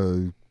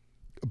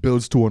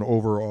builds to an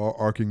overall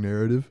arcing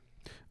narrative.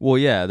 Well,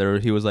 yeah,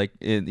 he was like,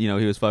 he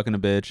was fucking a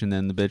bitch, and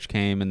then the bitch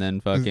came, and then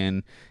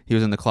fucking he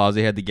was in the closet,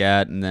 he had the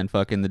gat, and then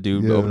fucking the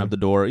dude opened up the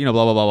door, blah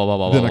blah blah blah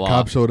blah blah. Then a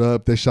cop showed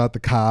up, they shot the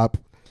cop,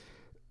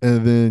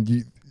 and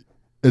then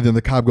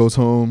the cop goes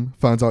home,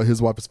 finds out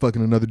his wife is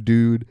fucking another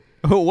dude.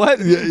 What?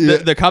 Yeah.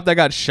 The cop that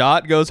got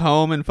shot goes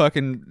home and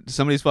fucking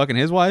somebody's fucking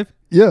his wife?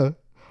 Yeah.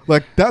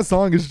 Like, that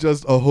song is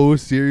just a whole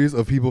series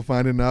of people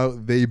finding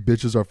out they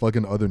bitches are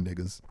fucking other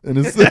niggas. And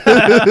it's,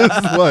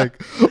 it's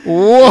like,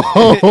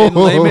 whoa. In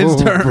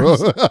layman's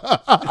terms.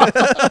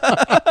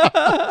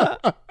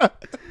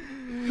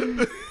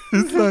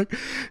 It's like,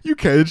 you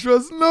can't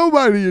trust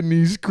nobody in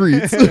these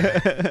streets. You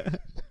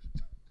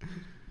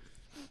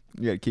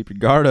gotta keep your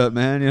guard up,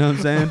 man. You know what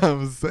I'm saying?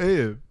 I'm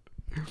saying.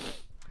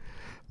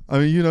 I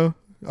mean,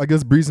 I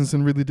guess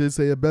Breezenson really did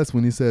say it best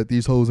when he said,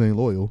 these hoes ain't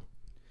loyal.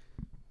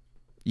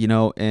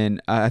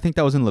 And I think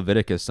that was in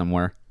Leviticus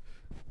somewhere.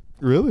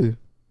 Really?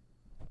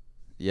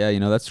 Yeah,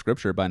 that's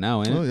scripture by now,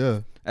 ain't it? Oh yeah.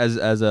 As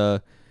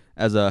a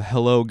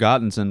Hello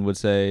Gottenson would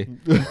say,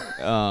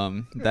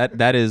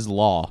 that is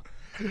law.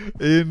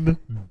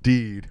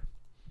 Indeed.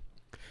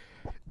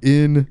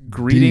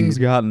 Greetings,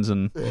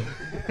 Gottenson.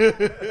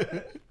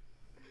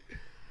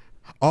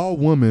 All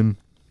women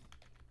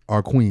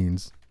are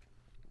queens,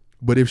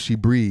 but if she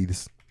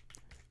breathes,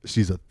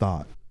 she's a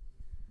thought.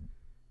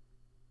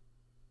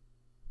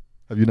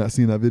 Have you not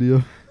seen that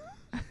video?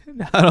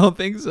 No, I don't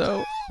think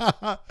so.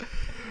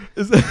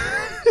 It's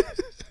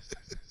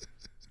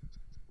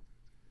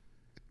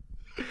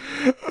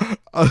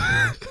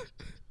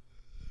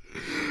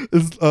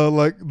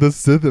like the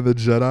Sith and the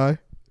Jedi.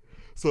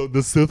 So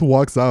the Sith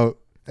walks out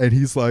and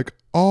he's like,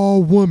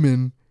 all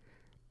women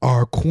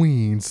are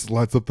queens,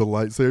 lights up the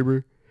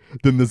lightsaber.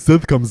 Then the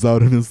Sith comes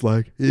out and is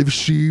like, if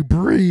she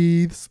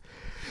breathes,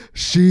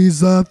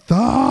 she's a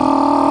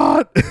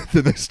thought.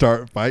 Then they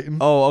start fighting.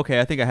 Oh, okay.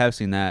 I think I have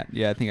seen that.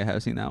 Yeah, I think I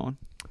have seen that one.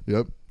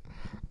 Yep.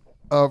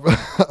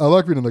 I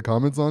like reading the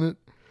comments on it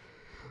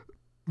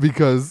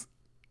because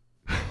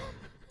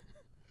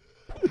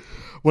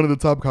one of the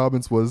top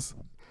comments was,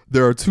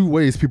 there are 2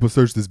 ways people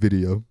search this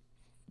video.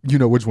 You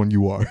know which one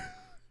you are.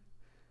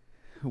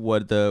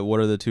 What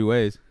are the 2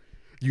 ways?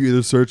 You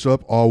either search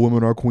up all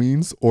women are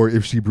queens, or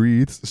if she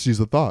breathes, she's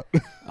a thought.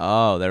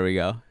 Oh, there we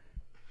go.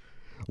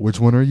 Which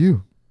one are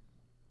you?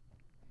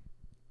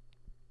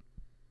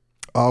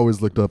 I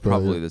always looked up.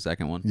 Probably the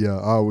second one. Yeah,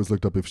 I always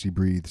looked up if she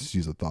breathes,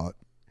 she's a thought.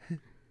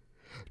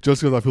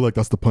 Just because I feel like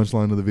that's the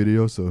punchline of the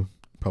video, so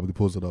probably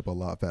pulls it up a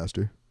lot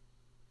faster.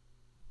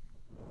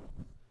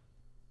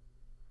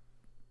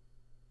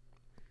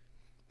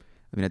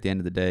 I mean, at the end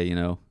of the day,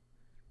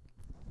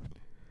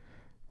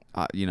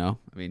 I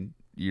mean,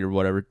 you're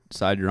whatever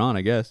side you're on,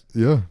 I guess.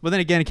 Yeah. But then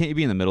again, can't you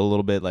be in the middle a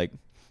little bit? Like,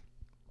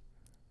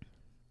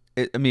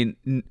 I mean,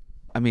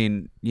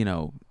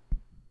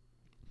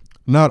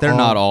 Not they're all,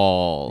 not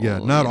all. Yeah,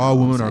 not all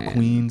what women I'm are saying.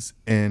 queens,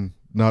 and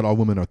not all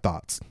women are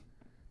thoughts.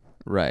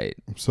 Right.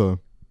 So,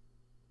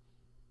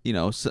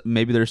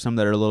 Maybe there's some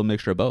that are a little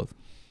mixture of both.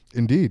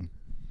 indeed.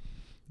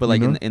 But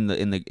like You know? in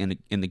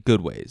the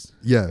good ways,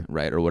 Yeah.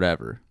 right, or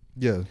whatever.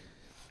 Yeah.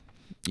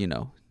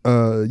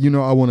 Uh,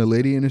 I want a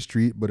lady in the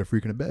street, but a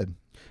freak in a bed.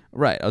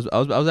 Right. I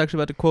was actually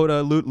about to quote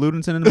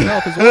Ludenson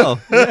himself as well.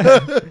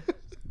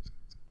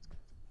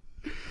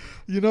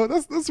 Yeah.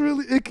 That's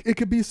really it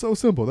could be so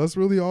simple. That's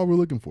really all we're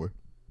looking for.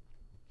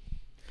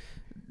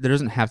 There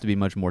doesn't have to be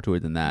much more to it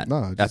than that.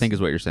 Nah, I think is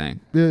what you're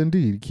saying. Yeah,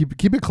 indeed.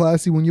 Keep it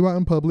classy when you're out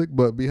in public,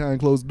 but behind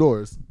closed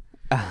doors.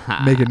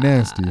 Make it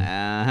nasty.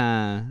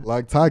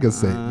 Like Tiger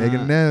say, make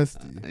it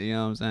nasty. You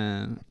know what I'm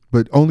saying?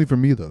 But only for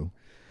me though.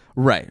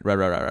 Right. Yeah,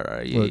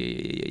 But-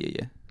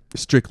 yeah.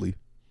 Strictly.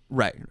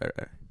 Right.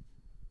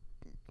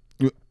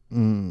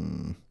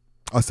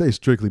 I say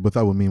strictly, but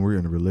that would mean we're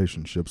in a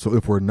relationship. So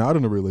if we're not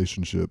in a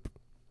relationship,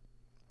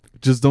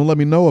 just don't let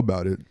me know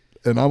about it,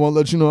 and I won't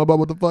let you know about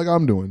what the fuck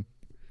I'm doing.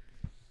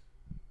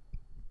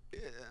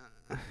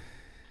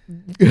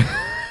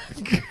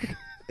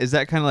 Is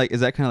that kind of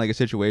like a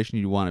situation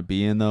you want to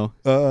be in though?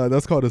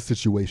 That's called a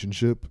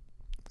situationship,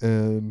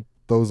 and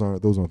those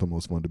aren't the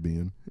most fun to be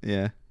in.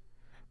 Yeah.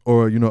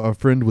 Or a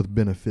friend with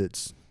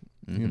benefits.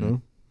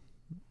 Mm.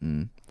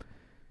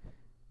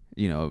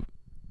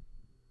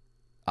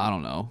 I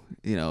don't know.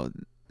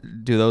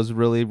 Do those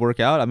really work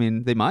out? I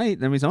mean, they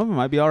might. I mean, some of them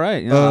might be all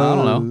right. I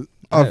don't know.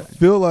 I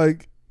feel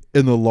like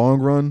in the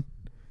long run,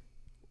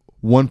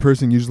 one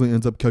person usually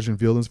ends up catching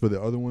feelings for the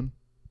other one.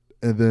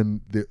 And then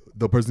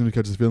the person who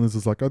catches feelings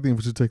is like, I think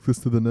we should take this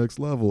to the next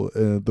level.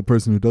 And the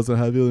person who doesn't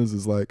have feelings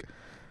is like,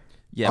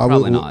 Yeah,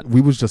 probably not.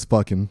 We was just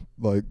fucking.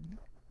 Like,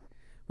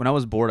 When I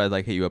was bored, I'd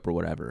like hit you up or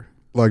whatever.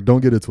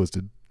 don't get it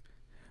twisted.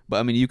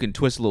 But I mean, you can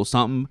twist a little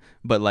something,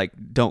 but like,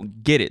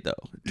 don't get it though.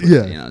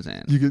 Yeah. You know what I'm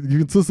saying? You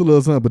can twist a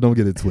little something, but don't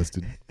get it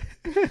twisted.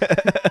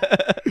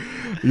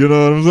 You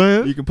know what I'm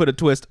saying? You can put a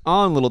twist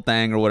on a little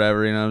thing or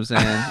whatever. You know what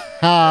I'm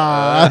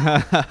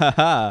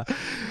saying?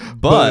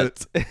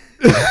 But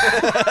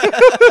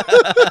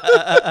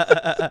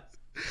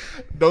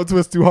don't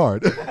twist too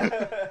hard.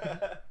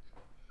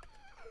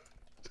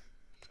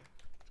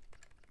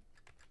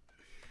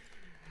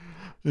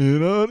 You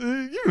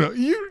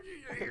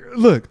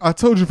look, I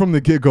told you from the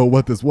get-go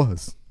what this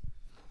was.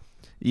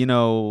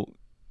 Crank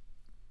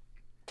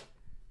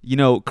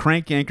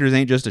Yankers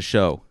ain't just a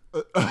show.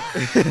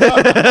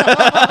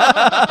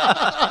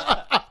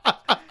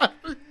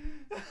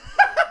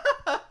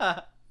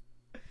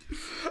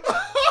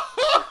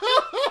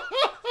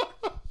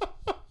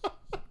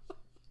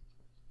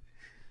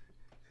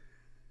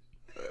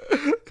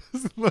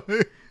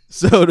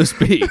 So to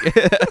speak.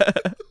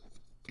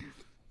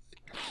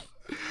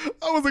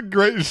 That was a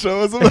great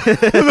show. That was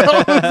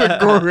a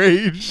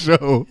great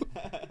show.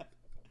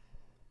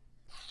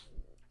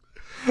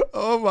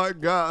 Oh my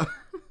god.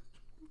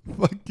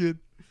 Fucking.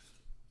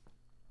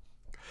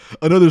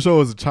 Another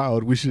show as a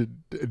child we should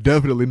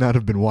definitely not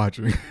have been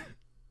watching.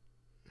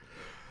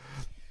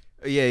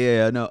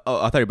 Yeah. No. Oh,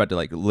 I thought you were about to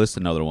like list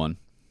another one.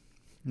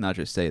 Not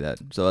just say that.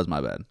 So that's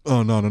my bad.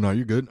 Oh, no.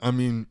 You're good. I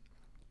mean,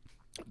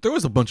 there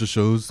was a bunch of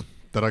shows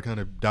that I kind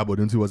of dabbled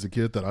into as a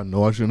kid that I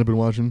know I shouldn't have been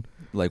watching.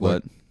 Like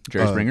what?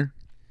 Jerry Springer?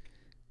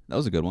 That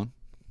was a good one.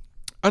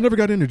 I never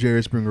got into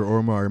Jerry Springer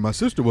or Maury. My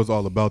sister was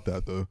all about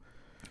that, though.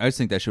 I just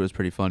think that shit was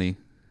pretty funny.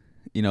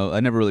 I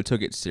never really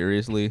took it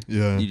seriously.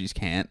 Yeah. You just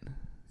can't.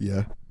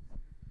 Yeah.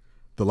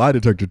 The lie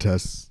detector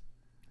tests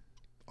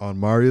on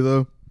Maury,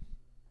 though.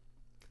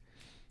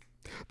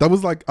 That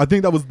was like, I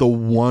think that was the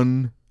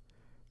one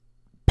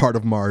part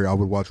of Mario I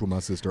would watch with my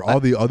sister.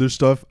 All the other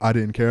stuff I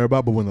didn't care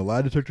about, but when the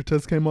lie detector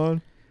test came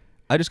on,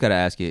 I just got to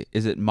ask you,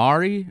 is it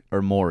Mari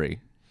or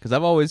Maury? Because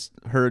I've always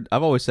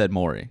said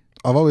Maury.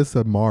 I've always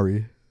said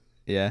Maury.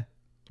 Yeah.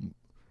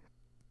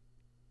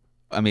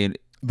 I mean,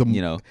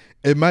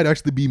 it might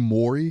actually be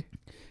Maury.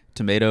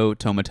 Tomato,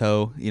 same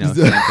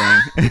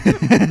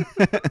thing.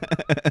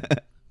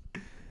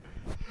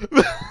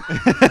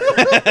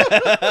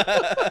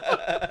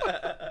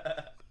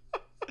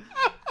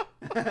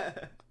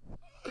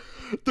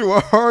 threw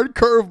a hard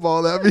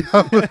curveball at me.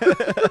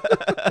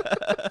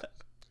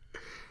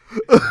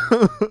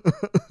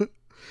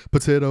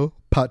 Potato.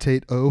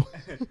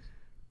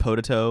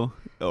 Potato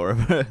or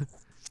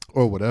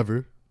Or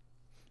whatever.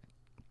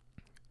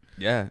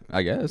 yeah,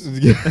 I guess.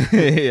 Yeah.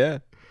 Yeah.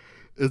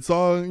 It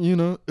all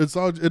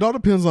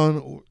depends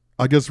on,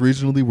 I guess,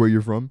 regionally where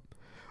you're from.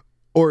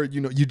 Or,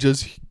 you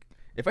just...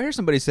 If I hear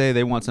somebody say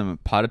they want some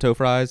potato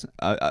fries,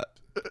 I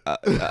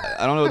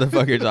don't know what the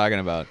fuck you're talking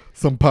about.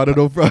 Some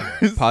potato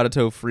fries.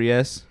 Potato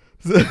fries.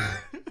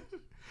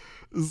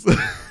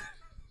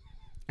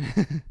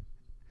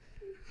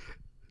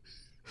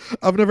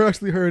 I've never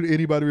actually heard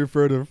anybody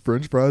refer to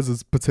French fries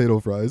as potato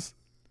fries.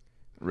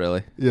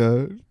 Really?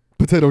 Yeah.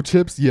 Potato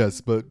chips,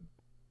 yes, but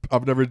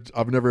I've never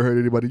heard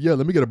anybody,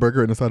 let me get a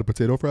burger and a side of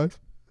potato fries.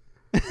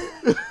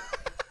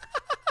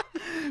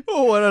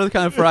 Well, what other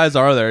kind of fries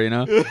are there,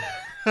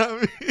 I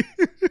mean,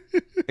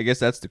 I guess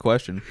that's the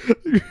question.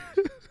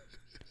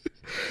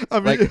 I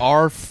mean, Like,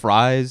 are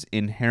fries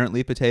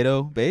inherently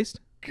potato based?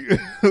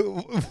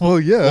 well,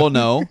 yeah. Well,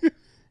 no.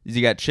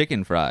 You got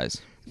chicken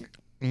fries.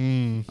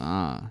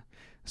 Mm.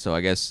 So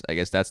I guess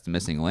that's the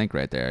missing link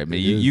right there. I mean,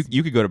 It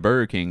you could go to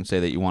Burger King and say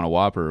that you want a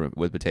Whopper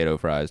with potato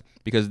fries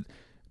because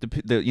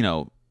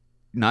the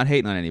not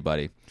hating on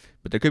anybody,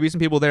 but there could be some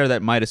people there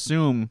that might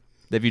assume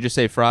that if you just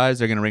say fries,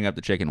 they're gonna ring up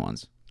the chicken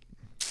ones.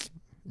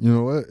 You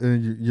know what?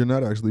 And you're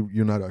not actually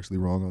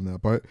wrong on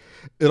that part.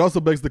 It also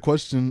begs the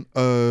question: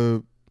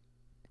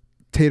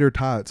 tater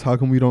tots. How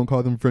come we don't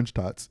call them French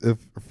tots if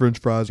French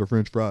fries are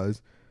French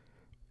fries,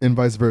 and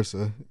vice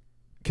versa?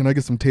 Can I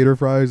get some tater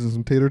fries and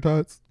some tater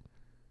tots?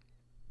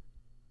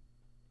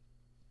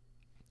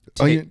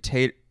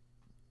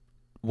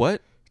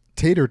 What?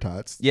 Tater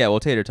tots. Yeah, well,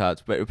 tater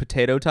tots, but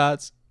potato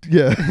tots.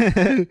 Yeah.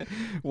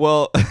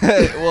 Well,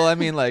 I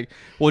mean,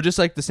 just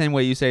like the same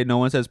way you say no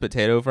one says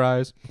potato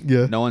fries,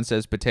 Yeah. no one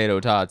says potato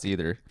tots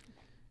either.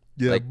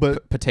 Yeah, Like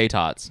but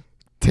potatoes.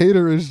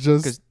 tater is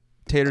just. Because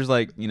tater's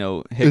like,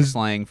 hick Is-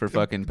 slang for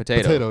fucking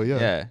potato. Potato, yeah.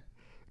 Yeah.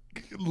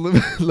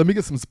 Let me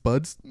get some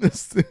spuds. Can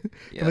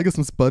Yeah. I get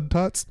some spud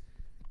tots?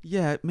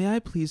 Yeah, may I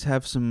please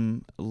have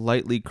some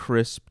lightly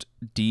crisped,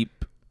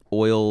 deep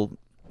oil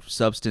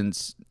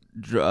substance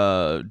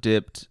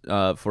dipped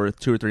for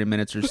 2 or 3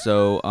 minutes or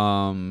so.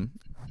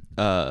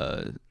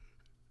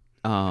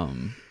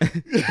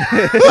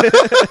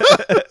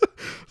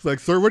 It's like,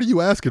 sir, what are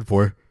you asking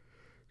for?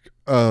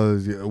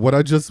 Yeah, what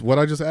I just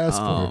asked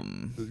for.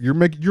 You're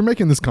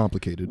making this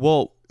complicated.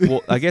 Well,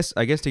 I guess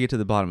to get to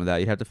the bottom of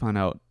that, you have to find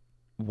out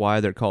why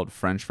they're called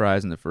French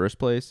fries in the first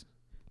place.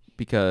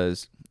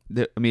 Because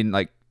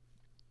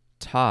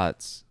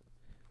tots.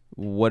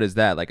 What is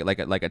that? Like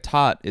a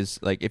tot is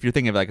like, if you're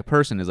thinking of like a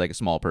person, is like a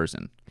small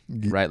person,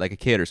 right? Like a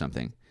kid or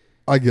something.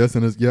 I guess,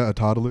 and it's a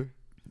toddler.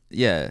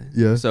 Yeah.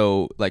 Yeah.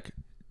 So like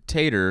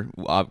tater,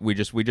 we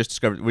just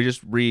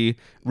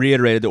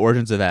reiterated the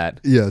origins of that.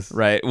 Yes.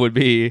 Right. Would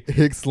be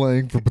Hick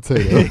slang for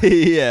potato.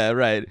 yeah.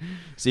 Right.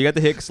 So you got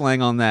the hick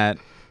slang on that,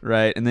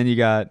 right? And then you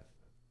got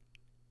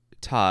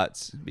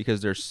tots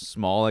because they're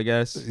small, I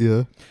guess.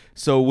 Yeah.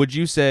 So would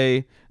you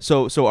say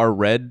so are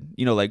red,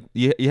 like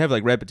you have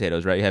like red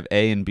potatoes, right? You have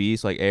A and B,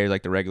 so like A are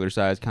like the regular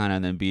size kind of,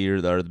 and then B are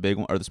the big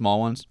one or the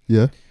small ones.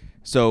 Yeah.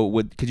 So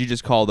could you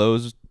just call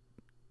those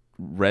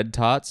red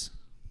tots?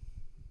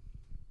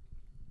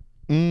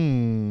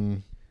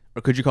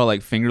 Or could you call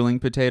like fingerling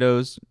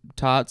potatoes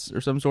tots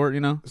or some sort,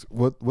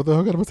 What the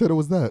hell kind of potato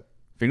was that?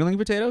 Fingerling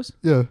potatoes?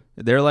 Yeah.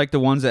 They're like the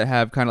ones that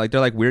have kind of like,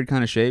 they're like weird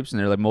kind of shapes, and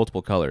they're like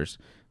multiple colors.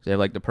 So they have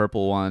like the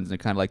purple ones and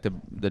kind of like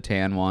the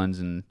tan ones,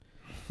 and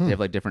they have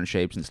like different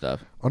shapes and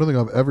stuff. I don't think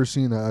I've ever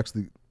seen that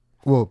actually.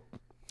 Well,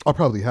 I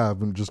probably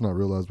have and just not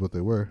realized what they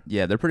were.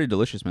 Yeah, they're pretty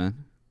delicious,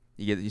 man.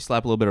 You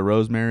slap a little bit of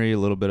rosemary, a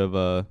little bit of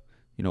oil,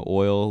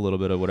 a little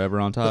bit of whatever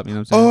on top. You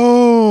know what I'm saying?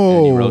 Oh.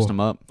 And you roast them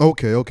up.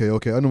 Okay.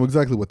 I know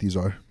exactly what these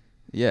are.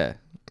 Yeah.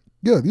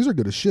 Yeah, these are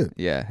good as shit.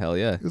 Yeah. Hell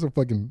yeah. These are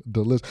fucking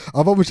delicious.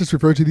 I've always just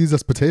referred to these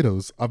as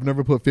potatoes. I've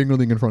never put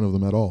fingerling in front of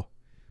them at all.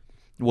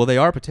 Well, they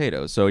are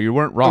potatoes, so you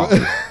weren't wrong.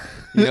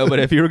 But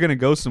if you were gonna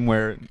go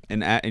somewhere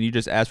and you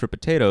just asked for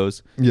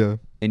potatoes, Yeah.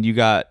 and you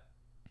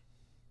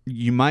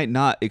might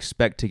not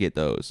expect to get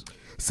those.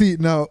 See,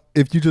 now,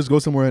 if you just go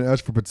somewhere and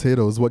ask for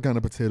potatoes, what kind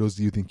of potatoes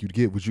do you think you'd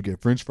get? Would you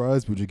get French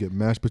fries? Would you get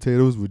mashed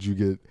potatoes? Would you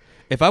get...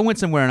 If I went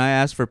somewhere and I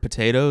asked for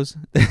potatoes,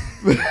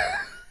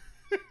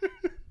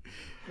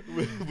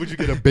 would you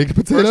get a baked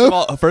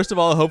potato? first of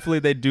all, hopefully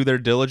they do their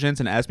diligence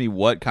and ask me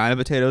what kind of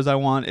potatoes I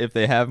want if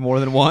they have more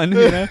than one.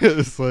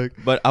 It's like...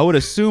 But I would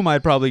assume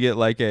I'd probably get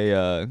like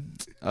a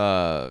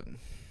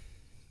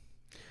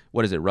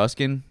what is it,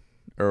 Ruskin,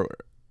 or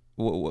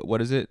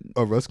what is it?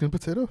 A Ruskin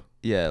potato?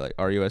 Yeah, like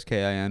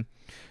Ruskin.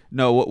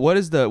 No, what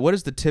is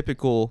the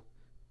typical?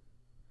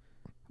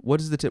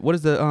 What is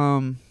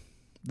the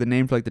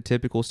name for like the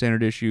typical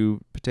standard issue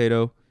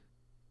potato?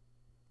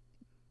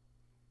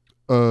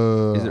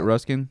 Is it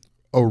Ruskin?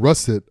 Oh,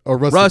 russet. A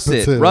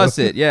russet potato.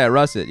 Russet. Yeah,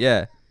 russet.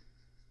 Yeah.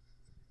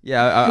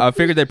 Yeah, I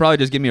figured they'd probably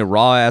just give me a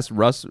raw ass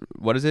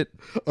what is it?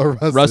 A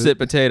russet. Russet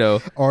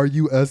potato.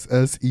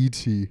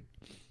 Russet.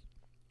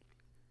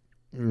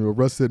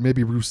 Russ said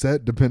maybe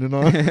Roussette, depending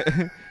on.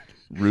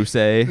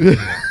 Roussé.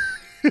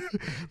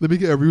 Let me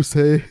get a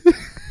Roussé.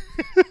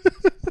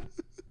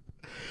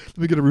 Let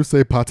me get a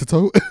Roussé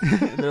potato.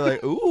 They're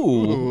like,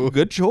 ooh,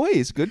 good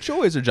choice. Good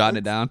choice. They're jotting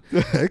it down.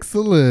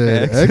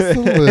 Excellent.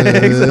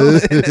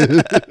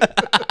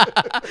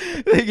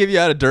 They give you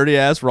out a dirty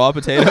ass raw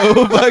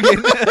potato.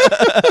 Fucking.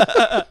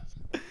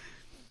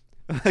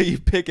 You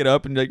pick it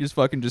up and like just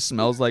fucking just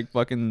smells like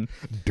fucking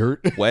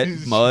dirt, wet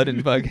mud,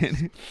 and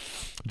fucking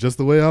just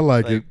the way I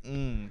like it.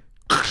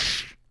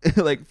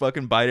 Like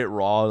fucking bite it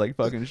raw, like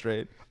fucking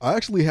straight. I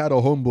actually had a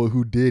homeboy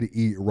who did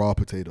eat raw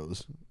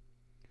potatoes.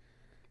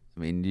 I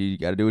mean, you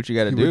got to do what you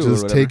got to do. He would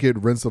just take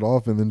it, rinse it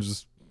off, and then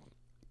just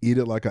eat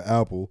it like an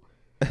apple.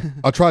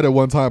 I tried it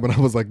one time, and I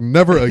was like,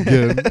 never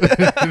again.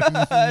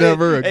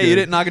 Never again. Hey, you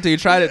didn't knock it till you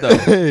tried it, though.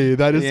 Hey,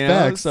 that is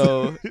facts.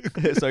 So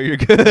you're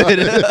good.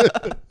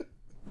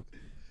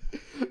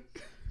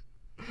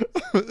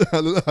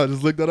 I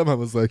just looked at him. I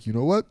was like, you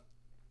know what?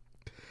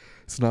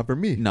 It's not for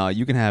me. No,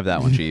 you can have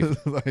that one,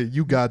 Chief. Like,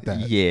 you got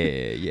that.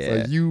 Yeah.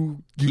 Like,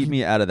 you keep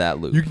me out of that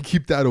loop. You can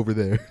keep that over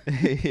there.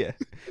 Yeah.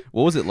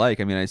 What was it like?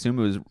 I mean, I assume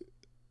it was.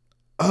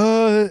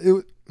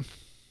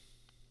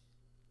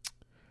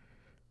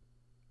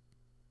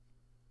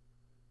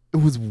 It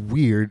was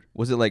weird.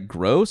 Was it like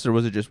gross or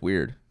was it just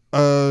weird?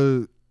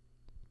 It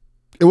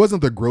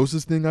wasn't the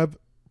grossest thing I've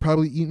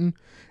probably eaten.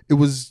 It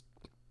was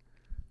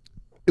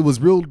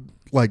real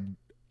like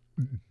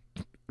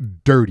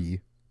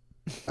dirty.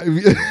 For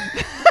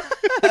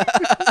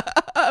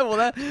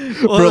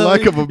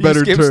lack of a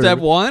better term. Skip step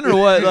one or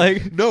what?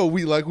 Like no,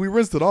 we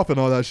rinsed it off and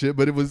all that shit,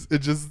 but it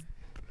just.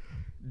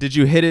 Did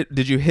you hit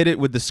it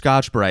with the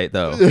Scotch Brite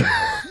though?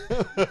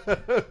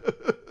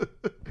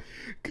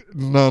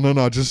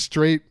 No, just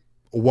straight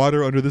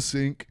water under the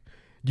sink.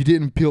 You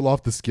didn't peel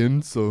off the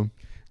skin, so.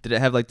 Did it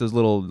have like those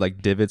little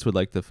like divots with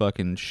like the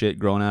fucking shit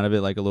growing out of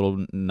it, like a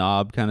little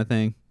knob kind of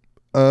thing?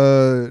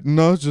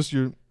 No, it's just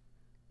your.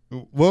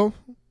 Well,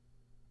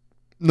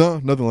 no,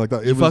 nothing like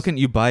that.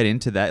 You bite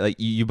into that, like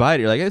you bite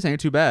it, you're like, this ain't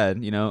too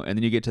bad, you know, and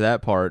then you get to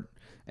that part,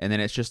 and then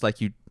it's just like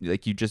you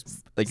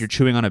just like you're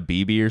chewing on a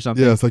BB or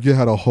something. Yeah, it's like you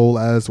had a whole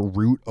ass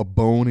root, a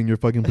bone in your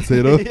fucking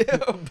potato. Yeah,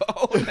 a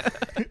bone.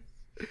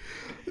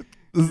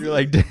 You're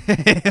like, damn.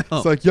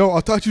 It's like, yo,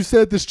 I thought you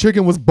said this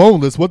chicken was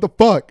boneless. What the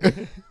fuck?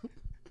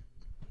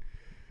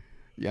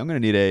 Yeah, I'm gonna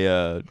need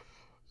a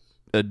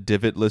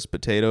divotless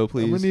potato,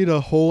 please. I'm gonna need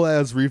a whole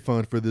ass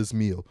refund for this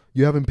meal.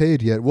 You haven't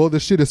paid yet. Well,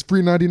 this shit is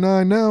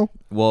 $3.99 now.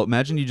 Well,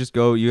 imagine you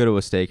go to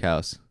a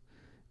steakhouse,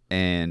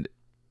 and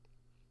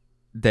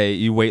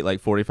you wait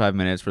like 45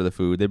 minutes for the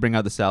food. They bring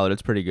out the salad.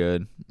 It's pretty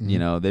good. Mm-hmm. You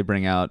know, they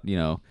bring out, you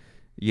know,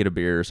 you get a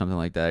beer or something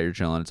like that. You're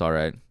chilling. It's all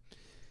right.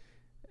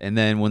 And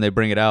then when they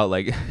bring it out,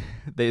 like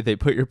they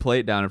put your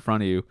plate down in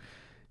front of you,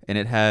 and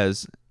it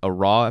has a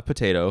raw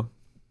potato.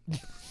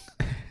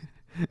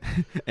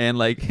 And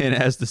like it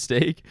has the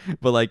steak,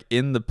 but like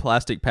in the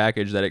plastic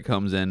package that it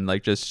comes in,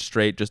 like just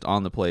straight, just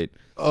on the plate.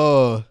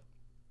 What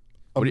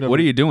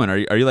are you doing? Are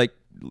you like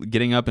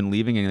getting up and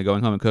leaving and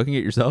going home and cooking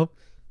it yourself?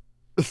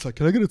 It's like,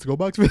 can I get a to-go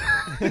box? It's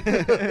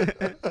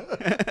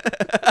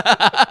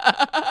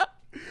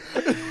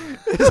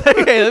like,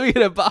 hey, let me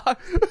get a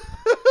box.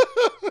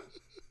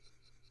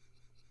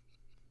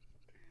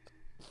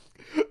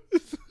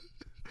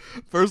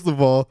 First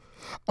of all,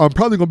 I'm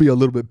probably gonna be a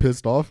little bit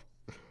pissed off.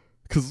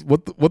 Because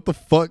what the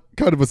fuck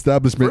kind of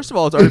establishment? First of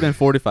all, it's already been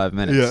 45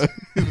 minutes.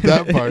 Yeah,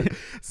 that part.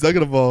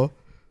 Second of all,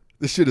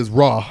 this shit is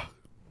raw.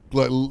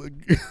 Like,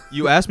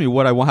 you asked me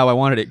how I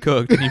wanted it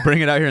cooked, and you bring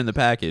it out here in the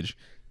package.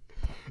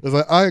 It's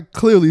like, I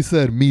clearly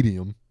said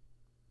medium.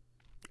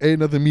 Ain't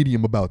nothing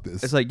medium about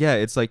this. It's like, yeah,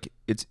 it's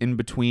in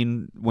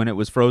between when it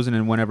was frozen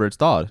and whenever it's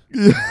thawed.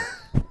 Yeah.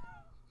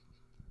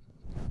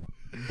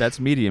 That's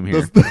medium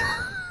here.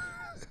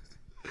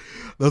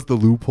 That's the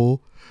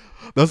loophole.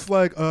 That's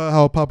like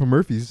how Papa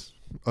Murphy's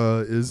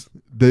is.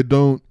 They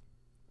don't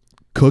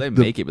cook. They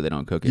make it, but they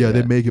don't cook it. Yeah,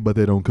 they make it, but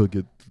they don't cook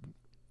it,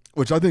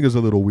 which I think is a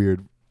little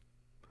weird.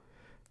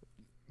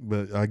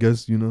 But I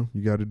guess, you know,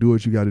 you got to do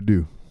what you got to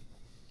do.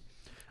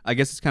 I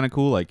guess it's kind of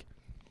cool. Like,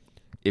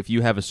 if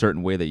you have a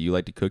certain way that you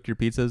like to cook your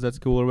pizzas, that's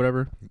cool or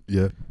whatever.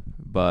 Yeah.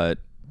 But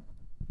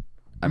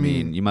I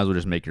mean, you might as well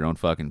just make your own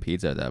fucking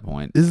pizza at that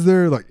point. Is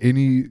there like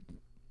any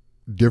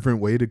different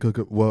way to cook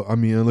it? Well, I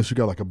mean, unless you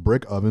got like a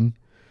brick oven.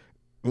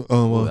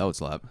 Well, that would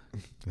slap.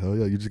 Hell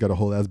yeah, you just got a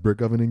whole ass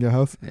brick oven in your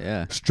house?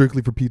 Yeah.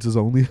 Strictly for pizzas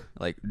only?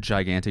 Like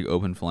gigantic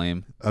open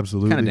flame.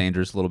 Absolutely. Kind of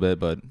dangerous a little bit,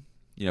 but,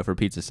 you know, for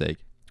pizza's sake.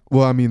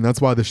 Well, I mean,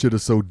 that's why the shit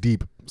is so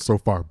deep, so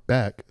far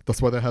back.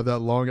 That's why they have that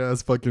long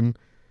ass fucking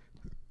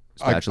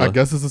spatula. I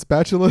guess it's a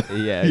spatula?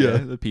 Yeah.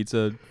 The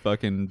pizza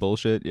fucking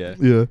bullshit. Yeah.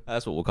 Yeah.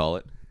 That's what we'll call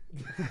it.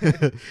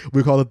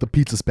 We call it the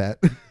pizza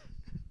spat.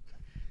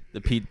 The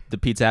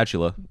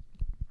pizzatula.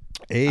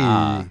 Hey.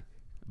 Bars.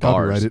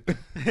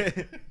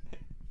 Copyrighted.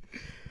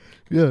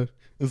 Yeah.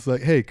 It's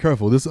like, hey,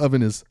 careful. This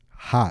oven is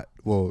hot.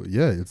 Well,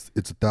 yeah, it's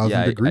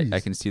 1,000 degrees. I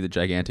can see the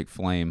gigantic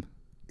flame.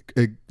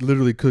 It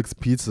literally cooks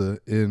pizza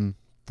in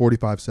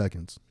 45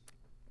 seconds.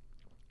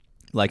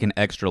 Like an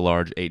extra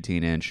large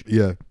 18-inch,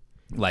 Yeah.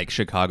 like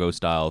Chicago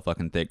style,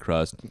 fucking thick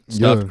crust,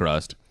 stuffed Yeah.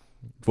 crust.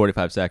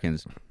 45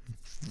 seconds.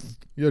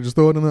 Yeah, just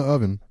throw it in the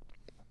oven.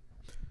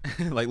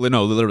 Like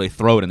no, literally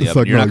throw it in the It's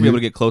oven. like, You're no, not gonna be you- able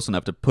to get close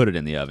enough to put it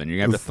in the oven. You're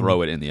gonna have to It's-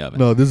 throw it in the oven.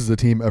 No, this is a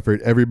team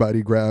effort.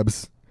 Everybody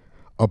grabs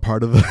a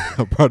part of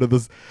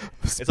this.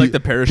 It's like the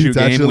parachute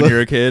game Pizzatula. when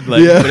you're a kid,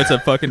 like, Yeah. but it's a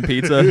fucking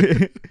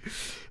pizza.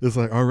 It's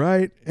like, all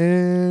right,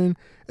 and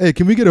hey,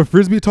 can we get a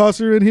frisbee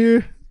tosser in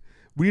here?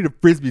 We need a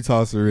frisbee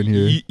tosser in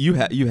here.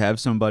 You have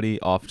somebody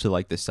off to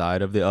like the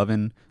side of the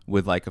oven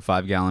with like a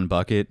 5-gallon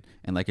bucket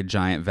and like a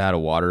giant vat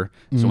of water.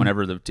 So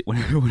whenever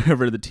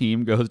the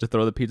team goes to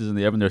throw the pizzas in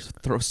the oven,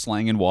 they're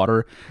slanging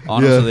water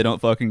on them Yeah. so they don't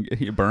fucking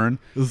burn.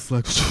 It's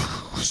like,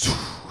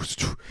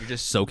 You're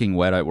just soaking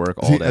wet at work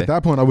all see, day. at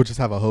that point, I would just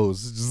have a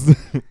hose just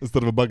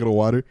instead of a bucket of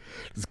water.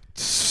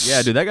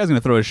 Yeah, dude, that guy's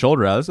gonna throw his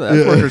shoulder out. That's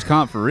Yeah. workers'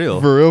 comp for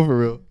real. For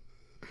real.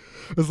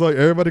 It's like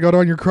everybody got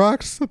on your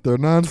Crocs. They're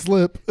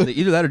non-slip.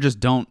 Either that or just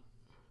don't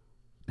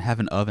have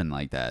an oven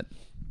like that.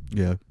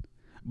 Yeah.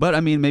 But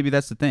I mean, maybe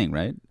that's the thing,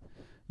 right?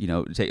 You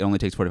know, it only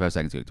takes 45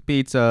 seconds to cook the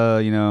pizza.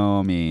 You know,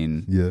 I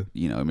mean, Yeah.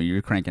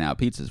 You're cranking out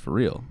pizzas for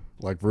real.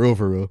 Like for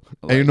real.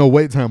 Like- Ain't no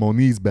wait time on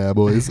these bad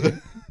boys.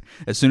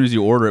 As soon as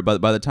you order it,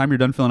 by the time you're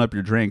done filling up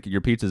your drink, your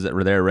pizzas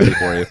are there ready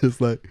for you.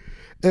 It's like,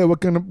 hey, what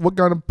kind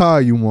of pie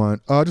you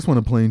want? I just want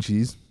a plain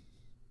cheese.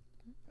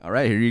 All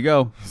right, here you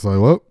go. It's like,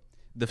 what?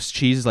 The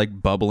cheese is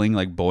like bubbling,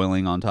 like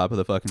boiling on top of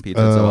the fucking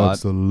pizza. It's so hot.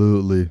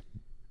 Absolutely.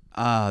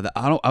 I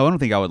don't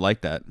think I would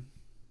like that.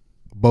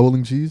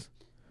 Bubbling cheese?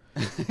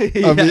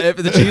 Yeah, mean-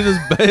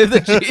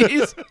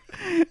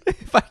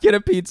 if I get a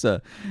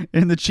pizza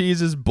and the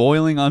cheese is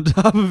boiling on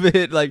top of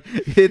it, like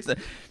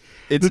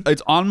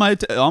it's on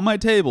my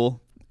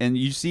table and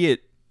you see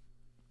it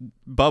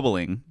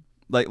bubbling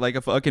like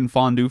a fucking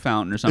fondue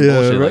fountain or some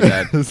bullshit like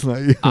that. It's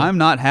like, I'm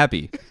not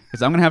happy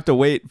because I'm gonna have to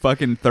wait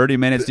fucking 30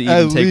 minutes to At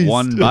even take least.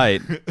 one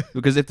bite.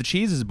 Because if the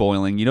cheese is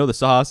boiling, the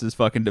sauce is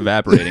fucking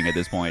evaporating at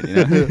this point.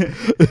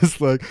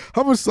 it's like,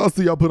 how much sauce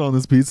do y'all put on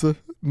this pizza?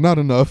 Not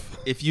enough.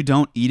 If you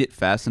don't eat it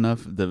fast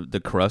enough,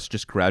 the crust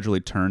just gradually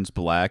turns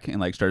black and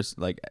like starts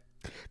like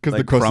Because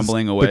like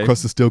crumbling away. The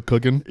crust is still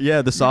cooking.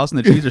 yeah, the sauce and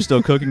the cheese are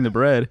still cooking the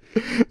bread.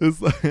 It's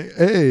like,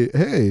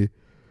 hey,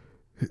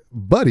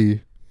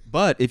 buddy.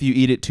 But if you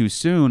eat it too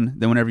soon,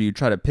 then whenever you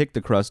try to pick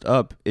the crust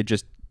up, it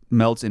just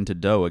melts into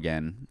dough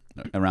again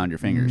around your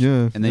fingers.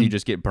 Yeah. And then you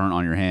just get burnt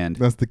on your hand.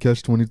 That's the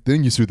catch-20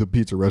 thing you sue the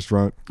pizza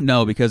restaurant.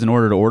 No, because in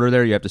order to order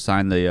there, you have to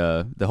sign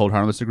the hold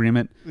harmless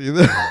agreement.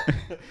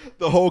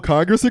 The whole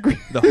Congress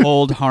agreement. The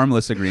hold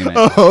harmless agreement.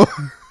 Oh.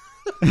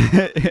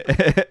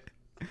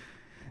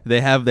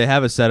 They have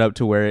a setup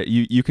to where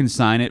you can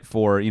sign it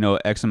for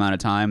X amount of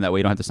time. That way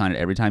you don't have to sign it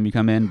every time you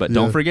come in. But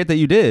don't Yeah. forget that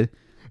you did.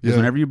 Because Yeah.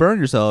 whenever you burn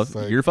yourself, It's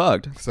like- you're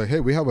fucked. It's like, hey,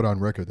 we have it on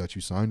record that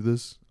you signed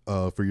this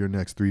for your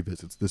next 3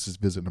 visits. This is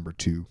visit number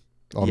 2.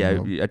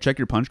 Yeah, check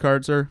your punch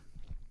card, sir.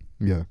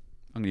 Yeah.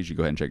 I'm gonna need you to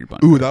go ahead and check your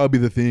punch. Ooh, that would be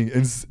the thing.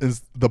 And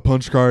the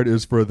punch card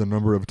is for the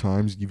number of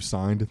times you've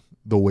signed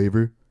the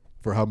waiver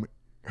for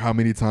how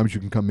many times you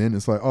can come in.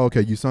 It's like, oh,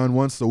 okay, you signed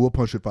once, so we'll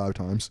punch it 5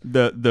 times.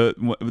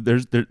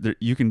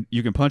 You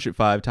can punch it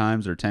 5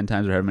 times or 10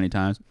 times or however many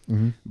times,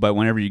 Mm-hmm. but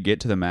whenever you get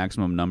to the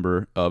maximum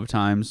number of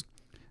times,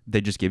 they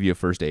just give you a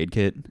first aid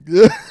kit,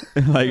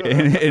 like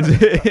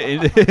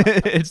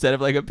instead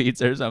of like a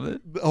pizza or something.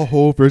 A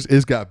whole first,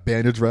 it's got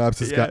bandage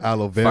wraps, it's got Yeah.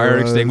 aloe vera, Fire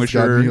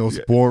extinguisher. it's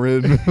got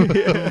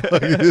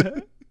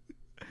Neosporin,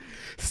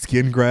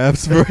 skin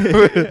grafts.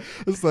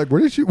 It's like,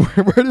 where did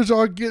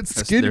y'all get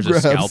skin There's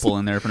grafts? a scalpel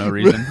in there for no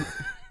reason.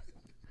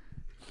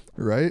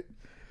 Right?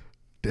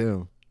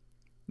 Damn.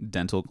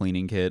 Dental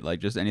cleaning kit, like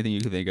just anything you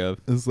can think of.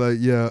 It's like,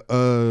 yeah,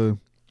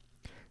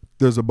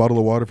 there's a bottle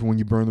of water for when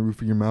you burn the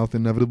roof of your mouth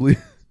inevitably.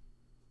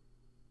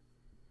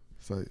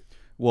 It's like,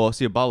 Well,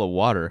 see, a bottle of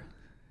water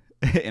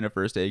in a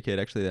first aid kit,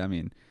 actually, I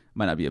mean,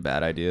 might not be a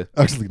bad idea.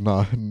 actually,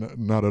 not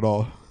at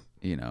all.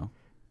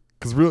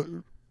 Because Because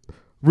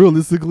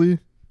realistically,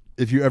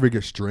 if you ever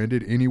get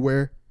stranded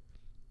anywhere,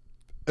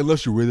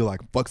 unless you really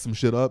like fuck some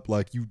shit up,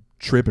 like you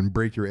trip and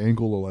break your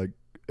ankle or like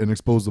and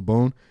expose the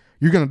bone,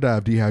 you're gonna die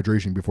of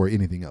dehydration before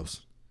anything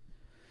else.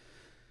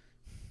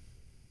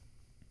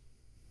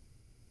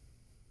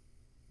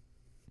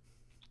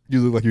 You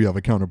look like you have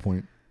a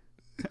counterpoint.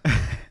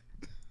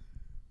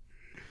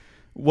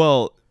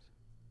 Well,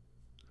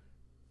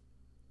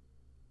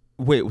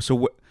 wait. So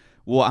what?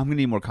 Well, I'm gonna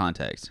need more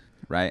context,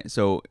 right?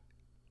 So,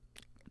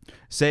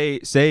 say.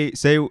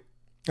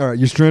 All right,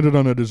 you're stranded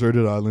on a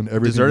deserted island.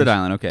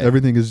 Island. Okay.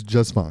 Everything is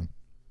just fine.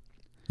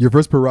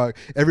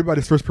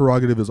 Everybody's first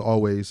prerogative is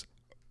always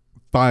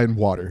find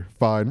water,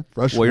 find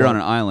fresh Well, water. you're on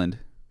an island,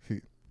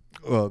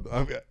 Well,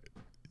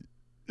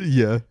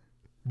 yeah,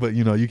 but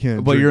you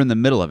can't. but drink- you're in the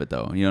middle of it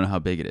though. And you don't know how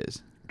big it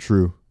is,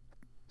 True.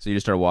 so you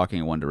just start walking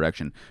in one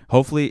direction.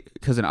 Hopefully,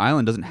 because an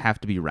island doesn't have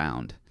to be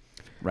round,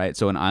 right?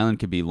 So an island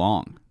could be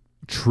long,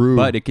 True.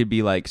 but it could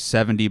be like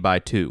 70 by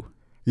 2.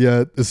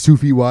 Yeah, it's 2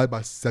 feet wide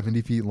by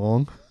 70 feet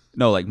long.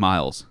 No, like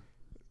miles.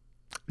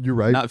 You're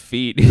right. Not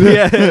feet.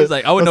 Yeah, it's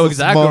like I would That's know a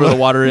exactly small- where the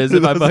water is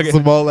if I That's a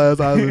fucking. small ass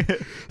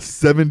island.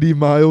 70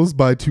 miles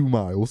by 2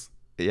 miles.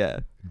 Yeah.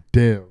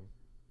 Damn.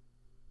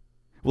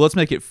 Well, let's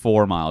make it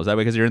 4 miles. That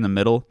way, because you're in the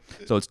middle,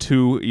 so it's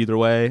 2 either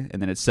way,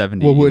 and then it's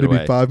 70. Well, would either it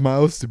be way. 5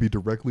 miles to be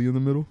directly in the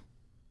middle?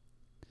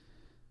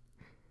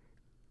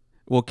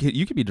 Well,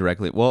 you could be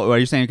directly. Well, are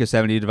you saying because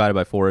 70 divided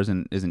by 4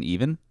 isn't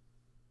even?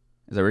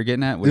 Is that what you're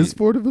getting at? Is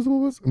 4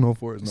 divisible by No,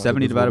 4 is not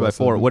 70 divisible divided by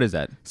 4? 7. What is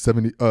that?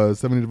 70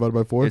 divided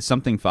by 4? It's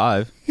something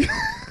 5. It's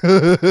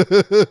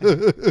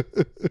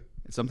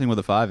something with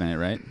a 5 in it,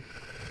 right?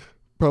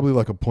 Probably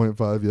like a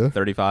 0.5, yeah.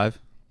 35?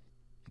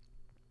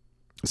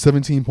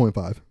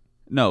 17.5.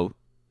 No,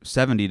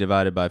 70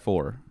 divided by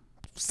 4.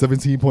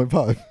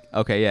 17.5.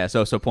 Okay, yeah.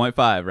 So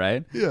 0.5,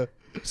 right? Yeah.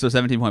 So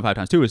 17.5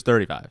 times 2 is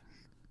 35.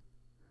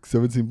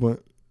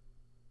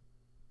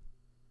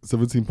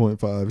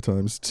 17.5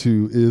 times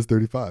 2 is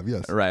 35.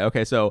 Yes. Right.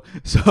 Okay. So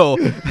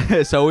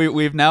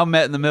we've now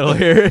met in the middle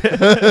here.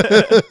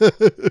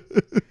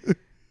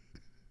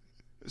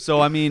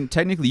 So I mean,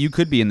 technically, you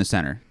could be in the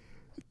center.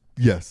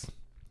 Yes.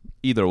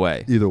 Either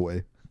way. Either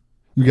way,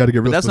 you got to get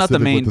real. But that's not the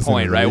specific main with the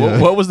point, center, right?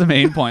 yeah. What was the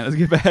main point? Let's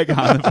get back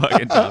on the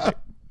fucking topic.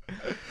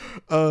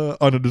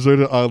 On a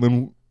deserted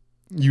island,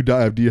 you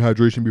die of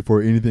dehydration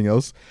before anything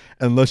else,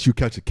 unless you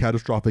catch a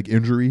catastrophic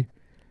injury.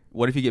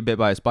 What if you get bit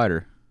by a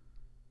spider?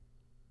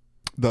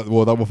 That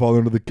will fall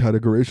under the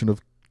categorization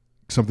of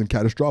something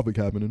catastrophic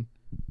happening.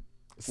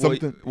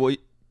 Something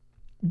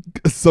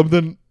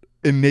something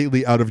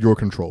innately out of your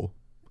control.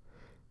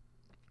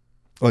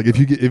 Like if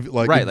you get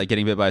like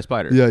getting bit by a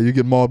spider. Yeah, you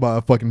get mauled by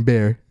a fucking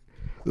bear.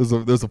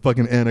 There's a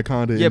fucking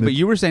anaconda. Yeah, but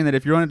you were saying that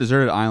if you're on a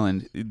deserted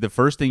island, the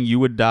first thing you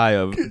would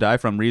die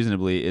from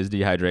reasonably is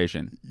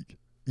dehydration.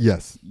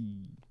 Yes.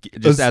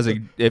 Just as a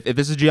if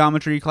this is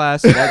geometry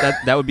class,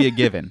 that would be a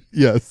given.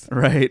 Yes.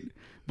 Right?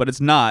 But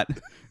it's not.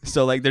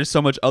 So like there's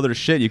so much other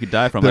shit you could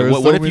die from. There Like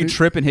are what so if you many-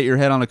 trip and hit your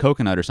head on a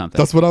coconut or something?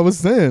 That's what I was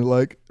saying.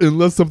 Like,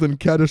 unless something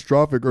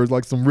catastrophic or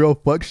like some real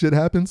fuck shit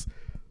happens,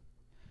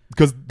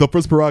 because the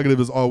first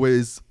prerogative is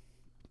always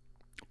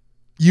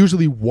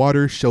usually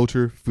water,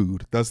 shelter,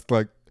 food. That's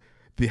like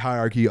the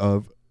hierarchy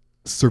of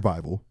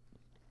survival.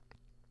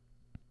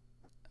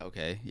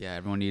 Okay. Yeah,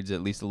 everyone needs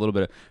at least a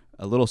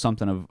little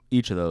something of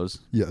each of those.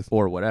 Yes.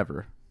 Or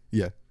whatever.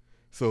 Yeah.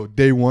 So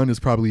day one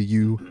is probably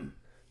you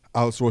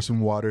outsourcing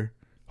water,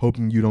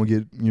 hoping you don't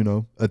get,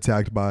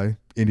 attacked by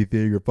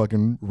anything or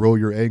fucking roll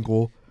your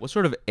ankle. What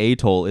sort of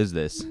atoll is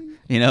this?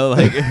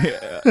 Like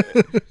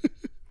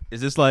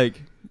is this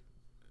like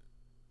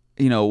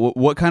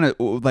what kind of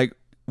like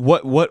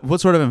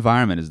what sort of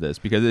environment is this?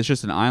 Because it's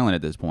just an island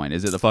at this point.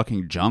 Is it a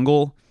fucking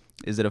jungle?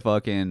 Is it a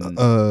fucking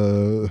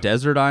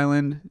desert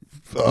island?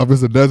 If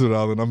it's a desert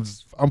island,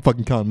 I'm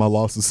fucking counting my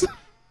losses.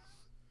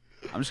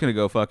 I'm just gonna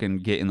go fucking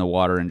get in the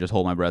water and just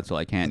hold my breath till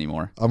I can't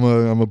anymore. I'm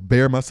a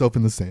bear myself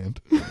in the sand.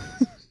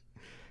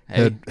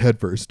 Hey, Head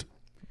first.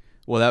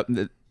 well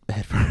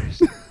head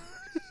first.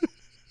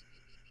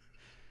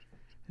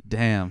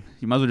 Damn,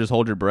 you might as well just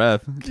hold your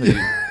breath.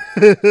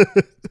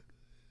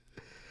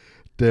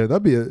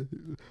 Damn,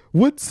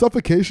 would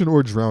suffocation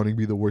or drowning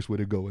be the worst way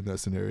to go in that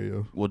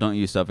scenario? Well, don't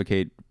you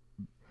suffocate?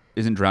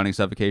 Isn't drowning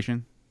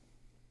suffocation?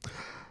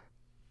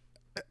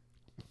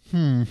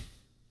 Because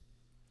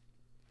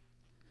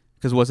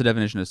what's the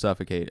definition of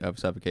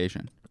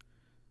suffocation?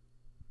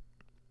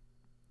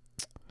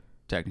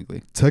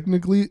 Technically,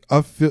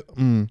 I feel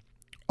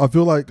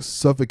like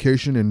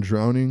suffocation and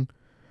drowning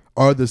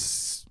are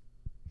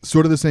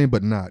sort of the same,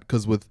 but not.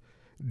 Because with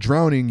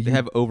drowning, they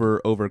have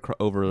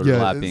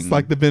overlapping. it's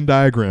like the Venn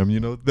diagram.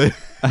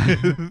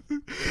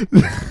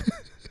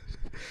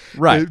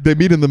 Right. They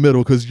meet in the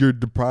middle because you're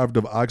deprived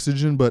of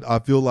oxygen. But I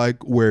feel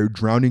like where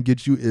drowning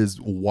gets you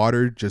is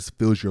water just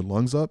fills your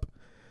lungs up.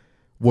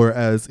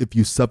 Whereas if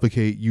you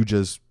suffocate, you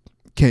just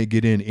can't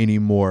get in any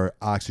more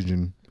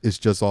oxygen. It's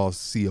just all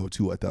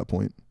CO2 at that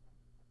point.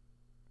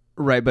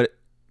 Right, but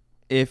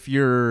if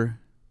you're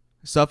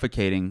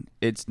suffocating,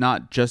 it's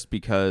not just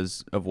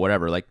because of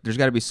whatever. Like, there's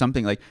got to be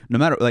something, like, no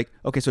matter, like,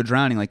 okay, so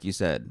drowning, like you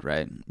said,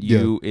 right?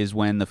 Is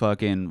when the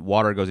fucking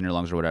water goes in your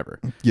lungs or whatever.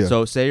 Yeah.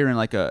 So say you're in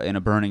like in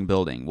a burning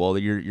building. Well,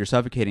 you're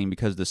suffocating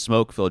because the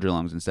smoke filled your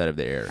lungs instead of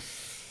the air.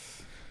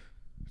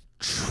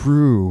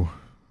 True,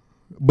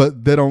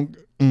 but they don't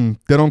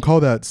call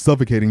that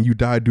suffocating. You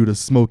die due to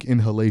smoke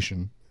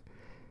inhalation.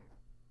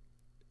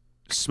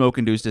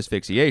 Smoke-induced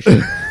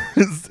asphyxiation.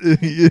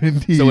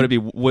 Indeed. So would it be,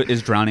 what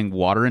is drowning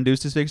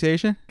water-induced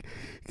asphyxiation?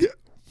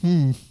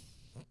 Yeah.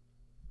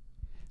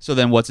 So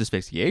then what's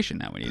asphyxiation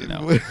now? We need to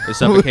know. Is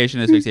suffocation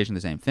and asphyxiation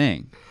the same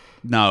thing?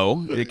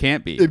 No, it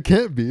can't be. It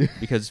can't be.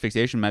 Because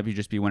asphyxiation might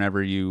just be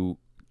whenever you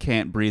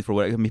can't breathe for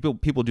what. I mean,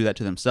 people do that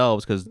to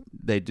themselves because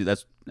they do.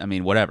 That's, I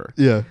mean, whatever.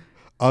 Yeah.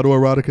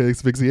 Autoerotic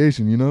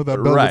asphyxiation, that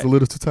belt is a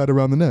little too tight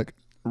around the neck.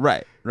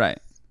 Right.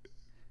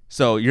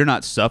 So you're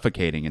not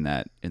suffocating in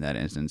that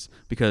instance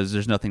because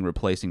there's nothing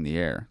replacing the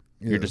air.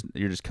 Yeah.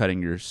 You're just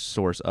cutting your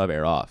source of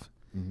air off.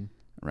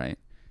 Mm-hmm. Right.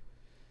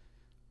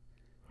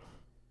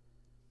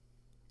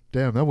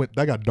 Damn,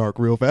 that got dark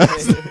real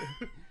fast.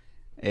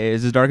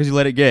 It's as dark as you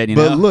let it get, you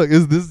But know? look,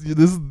 is this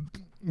is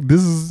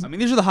I mean,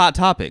 these are the hot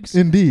topics.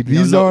 indeed. You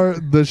know, These no- are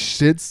the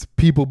shits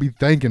people be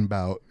thinking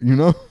about, you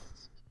know?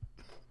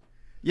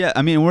 Yeah,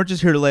 I mean, we're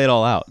just here to lay it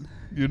all out.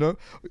 You know?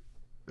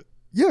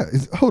 Yeah,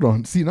 hold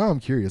on. See, now I'm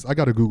curious. I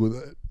got to Google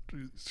that.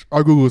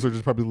 Our Google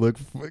searches probably look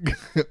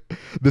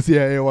the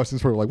CIA watching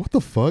this program like, what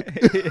the fuck?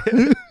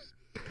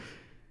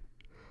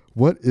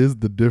 What is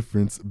the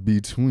difference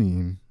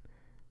between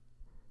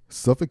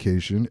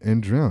suffocation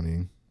and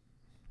drowning?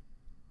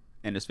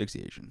 And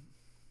asphyxiation.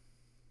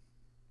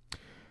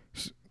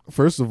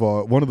 First of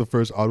all, one of the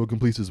first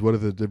autocompletes is what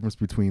is the difference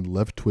between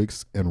left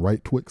Twix and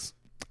right Twix?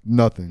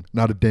 Nothing.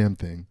 Not a damn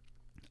thing.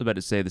 I was about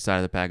to say the side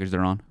of the package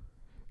they're on.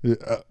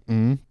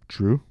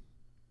 True.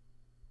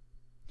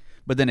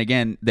 But then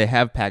again, they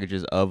have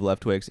packages of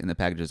left Twix and the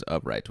packages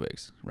of right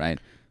Twix, right?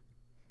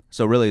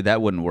 So really,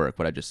 that wouldn't work,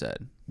 what I just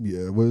said.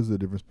 Yeah, what is the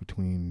difference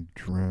between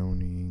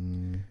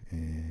drowning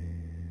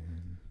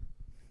and...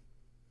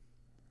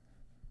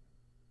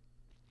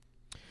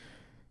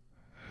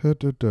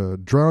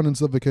 Drown and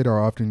suffocate are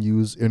often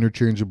used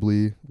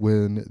interchangeably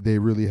when they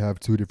really have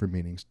two different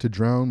meanings. To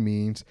drown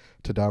means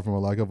to die from a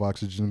lack of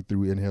oxygen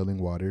through inhaling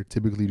water,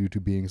 typically due to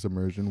being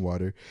submerged in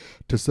water.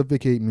 To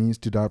suffocate means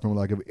to die from a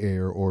lack of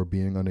air or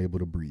being unable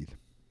to breathe.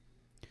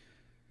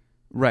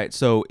 Right,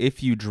 so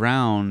if you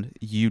drowned,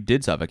 you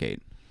did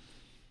suffocate.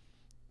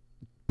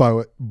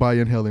 By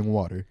inhaling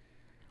water.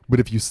 But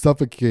if you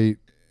suffocate...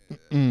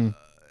 If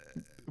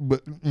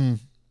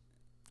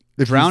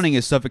Drowning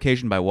is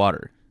suffocation by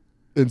water.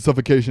 And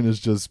suffocation is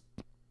just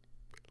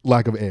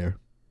lack of air.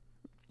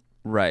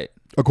 Right.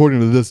 According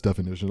to this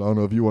definition. I don't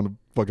know if you want to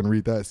fucking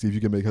read that, see if you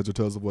can make heads or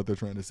tails of what they're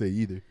trying to say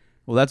either.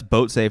 Well, that's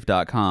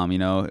boatsafe.com, you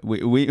know.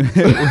 We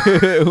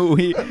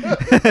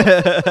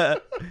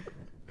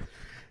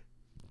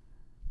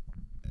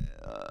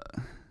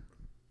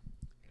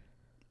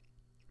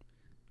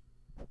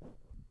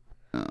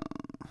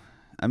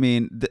I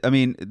mean,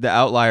 the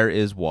outlier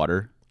is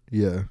water,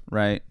 Yeah.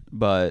 right?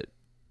 But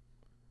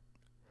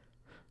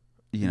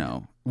you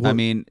know, I Well-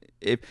 mean,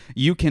 if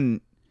you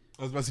can,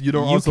 I was about to say, you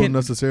don't You also can-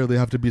 necessarily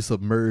have to be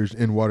submerged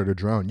in water to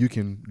drown. You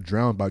can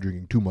drown by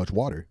drinking too much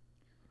water.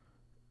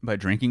 by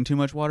drinking too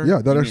much water,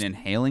 Yeah, that you actu- mean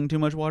inhaling too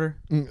much water,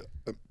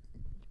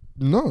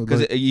 No.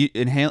 because like-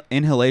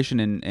 inhalation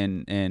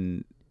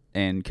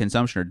and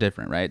consumption are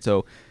different, right?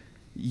 So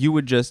you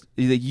would just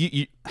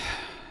you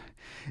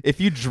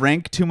if you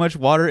drank too much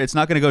water, it's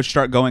not going to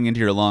start going into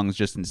your lungs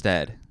just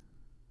instead.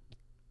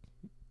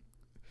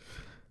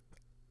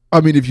 I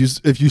mean, if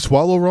you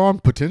swallow wrong,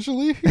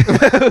 potentially.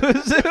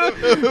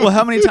 Well,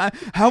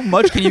 how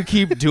much can you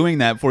keep doing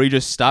that before you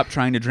just stop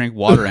trying to drink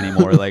water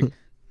anymore? Like,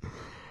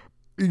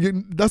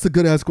 That's a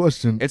good ass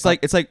question. it's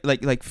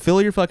like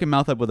fill your fucking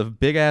mouth up with a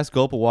big ass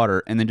gulp of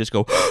water and then just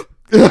go.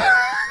 Like,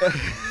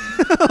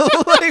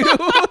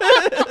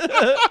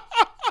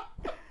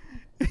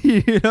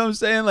 you know what I'm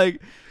saying?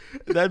 Like,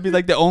 that'd be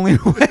like the only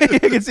way I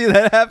can see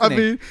that I happening.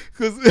 mean,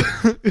 because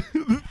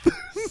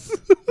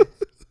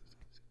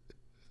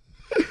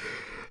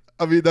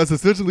I mean that's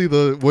essentially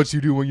what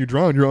you do when you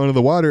drown. You're under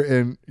the water,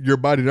 and your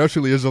body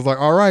naturally is just like,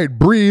 all right,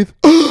 breathe.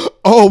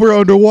 Oh, we're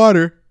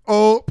underwater.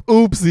 Oh,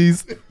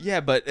 oopsies. Yeah,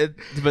 but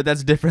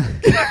that's different.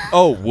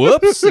 Oh,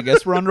 whoops! I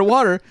guess we're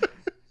underwater.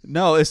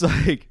 No, it's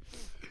like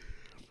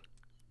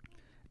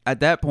at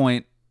that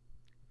point.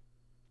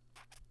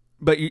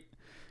 But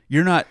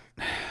you're not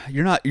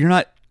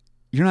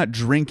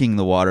drinking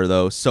the water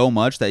though so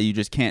much that you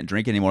just can't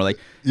drink anymore. Like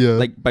Yeah.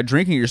 like by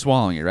drinking it, you're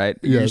swallowing it, right?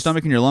 Your Yes.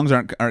 stomach and your lungs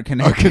aren't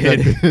connected.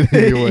 connected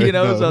anyway, You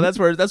know, no. so that's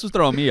what's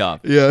throwing me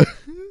off. Yeah.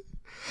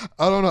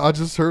 I don't know. I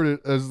just heard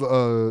it as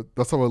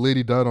that's how a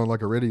lady died on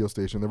like a radio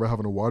station. They were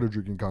having a water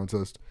drinking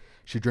contest.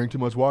 She drank too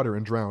much water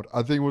and drowned.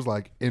 I think it was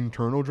like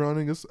internal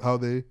drowning is how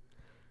they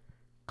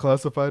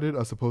classified it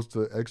as opposed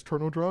to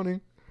external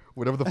drowning.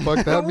 Whatever the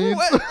fuck that means.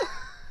 What?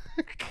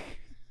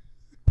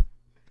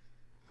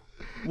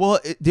 Well,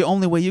 the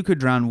only way you could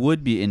drown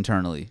would be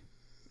internally,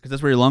 because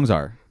that's where your lungs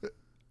are.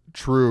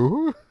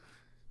 True.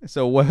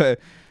 So what?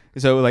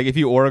 So like, if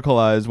you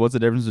oracleize what's the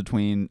difference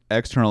between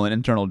external and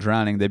internal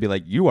drowning, they'd be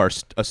like, you are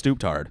a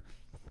stoop-tard.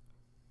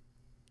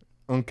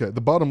 Okay.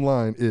 The bottom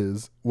line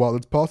is, while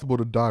it's possible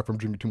to die from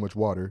drinking too much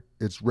water,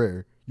 it's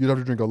rare. You'd have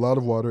to drink a lot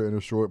of water in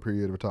a short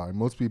period of time.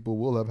 Most people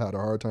will have had a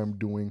hard time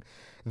doing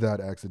that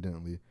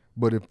accidentally.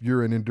 But if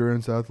you're an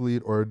endurance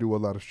athlete or do a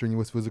lot of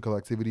strenuous physical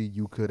activity,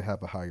 you could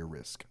have a higher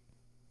risk.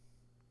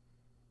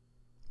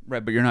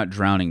 Right, but you're not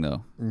drowning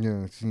though.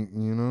 Yeah, you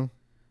know?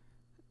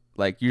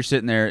 Like, you're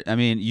sitting there. I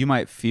mean, you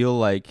might feel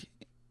like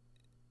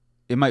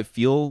it might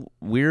feel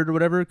weird or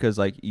whatever, because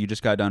like you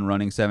just got done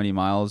running 70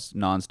 miles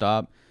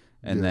nonstop,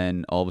 and Yeah.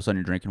 then all of a sudden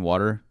you're drinking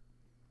water,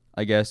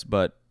 I guess.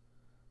 But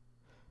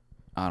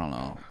I don't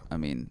know. I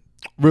mean,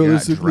 you're not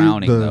Realistically,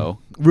 drowning though.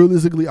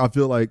 realistically, I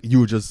feel like you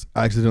would just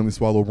accidentally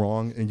swallow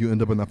wrong and you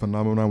end up in that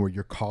phenomenon where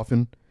you're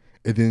coughing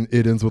and then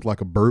it ends with like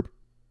a burp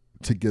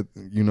to get,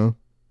 you know?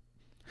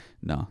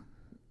 No,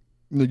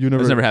 You never.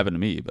 that's never happened to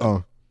me. But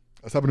Oh,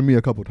 that's happened to me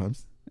a couple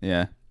times.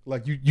 yeah.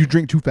 Like you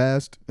drink too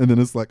fast and then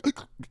it's like,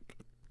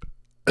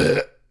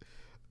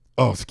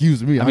 Oh,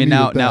 excuse me. I mean,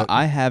 now that.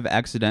 I have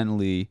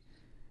accidentally,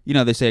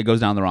 they say it goes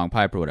down the wrong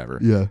pipe or whatever.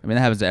 Yeah. I mean,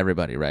 that happens to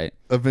everybody, right?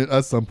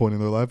 At some point in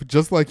their life,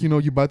 just like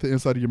you bite the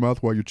inside of your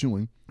mouth while you're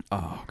chewing.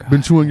 Oh God.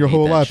 Been chewing your I hate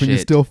whole that life and you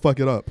shit. still fuck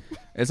it up.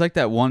 It's like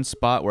that one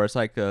spot where it's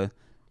like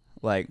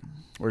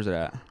where's it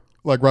at?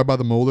 Like right by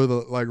the molar,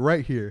 like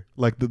right here,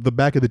 like the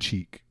back of the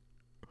cheek.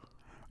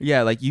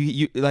 Yeah, like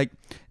you like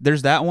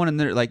there's that one, and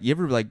there like you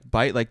ever like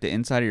bite like the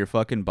inside of your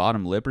fucking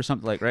bottom lip or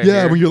something like right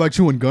Yeah, here? when you're like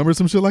chewing gum or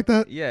some shit like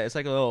that. Yeah, it's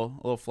like a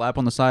little flap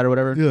on the side or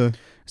whatever. Yeah.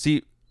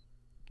 See,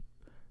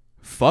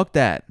 fuck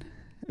that,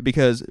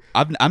 because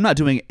I'm not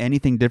doing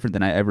anything different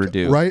than I ever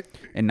do. Right.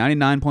 And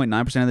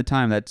 99.9% of the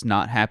time, that's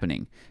not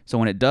happening. So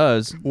when it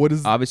does,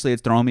 obviously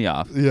it's throwing me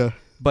off. Yeah.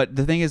 But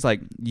the thing is,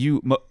 like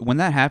when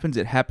that happens,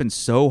 it happens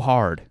so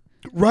hard.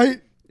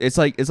 Right. It's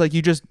like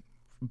you just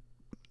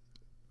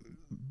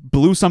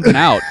blew something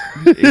out.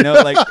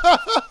 Like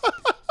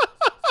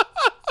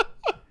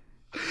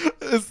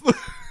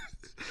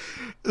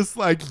it's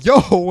like,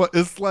 yo,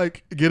 it's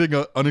like getting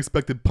an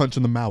unexpected punch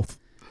in the mouth.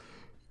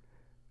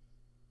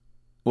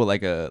 Well,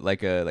 like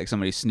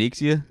somebody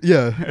sneaks you.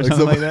 Yeah, or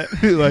something like that.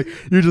 Like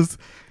you're just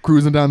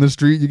cruising down the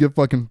street, you get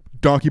fucking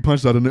donkey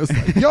punched out of it. It's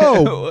like,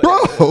 yo,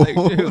 bro, like,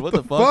 dude, what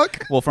the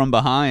fuck? Well, from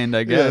behind,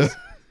 I guess. Yeah.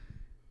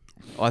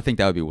 Well, I think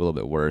that would be a little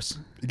bit worse.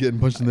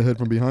 Getting punched in the head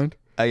from behind.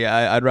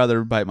 Yeah, I'd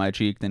rather bite my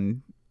cheek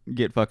than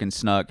get fucking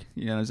snuck.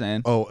 You know what I'm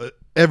saying? Oh,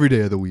 every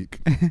day of the week.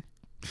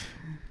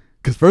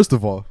 Because first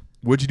of all,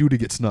 what'd you do to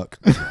get snuck?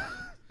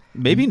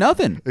 Maybe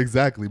nothing.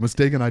 Exactly,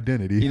 mistaken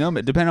identity.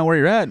 Depending on where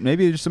you're at,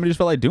 maybe somebody just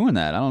felt like doing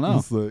that. I don't know.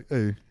 It's like,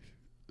 hey,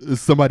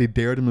 somebody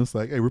dared him. It's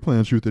like, hey, we're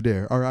playing truth or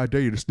dare. All right, I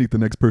dare you to sneak the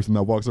next person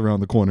that walks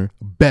around the corner.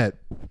 Bet.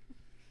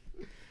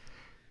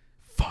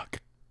 Fuck.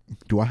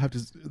 Do I have to?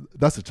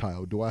 That's a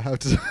child. Do I have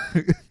to?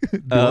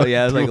 Oh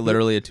yeah, it's like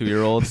literally a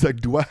 2-year-old. It's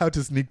like, do I have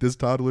to sneak this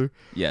toddler?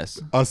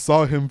 Yes. I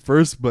saw him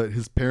first, but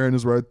his parent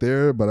is right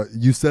there. But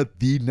you said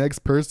the next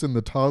person,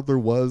 the toddler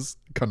was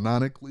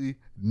canonically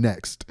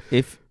next.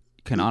 If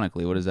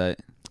canonically, what is that?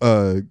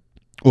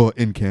 Well,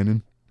 in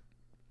canon.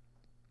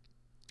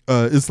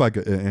 It's like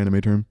an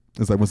anime term.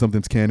 It's like when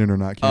something's canon or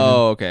not canon.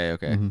 Oh, okay.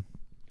 Mm-hmm.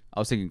 I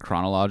was thinking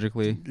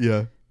chronologically.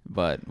 Yeah.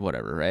 But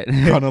whatever, right?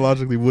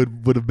 Chronologically would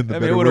have been the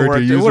better word worked.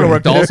 to use. It would have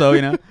worked also,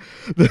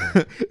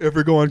 If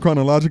we're going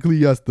chronologically,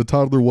 yes, the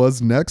toddler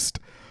was next,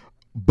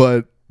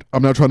 but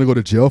I'm not trying to go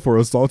to jail for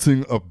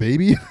assaulting a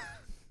baby.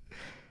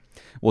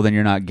 Well, then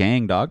you're not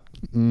gang, dog.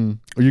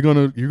 You're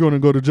gonna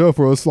go to jail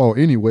for assault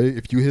anyway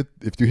if you hit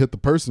the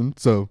person.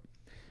 So,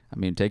 I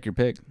mean, take your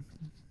pick.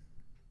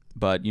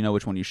 But you know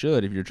which one you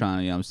should if you're trying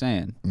to, you know what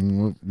I'm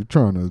saying? You're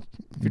trying to...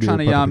 If you're trying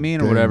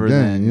to, or whatever,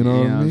 then, you know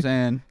what I'm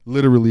saying?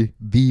 Literally,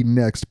 the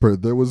next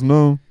person. There was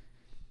no...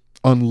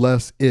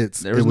 Unless there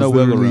was no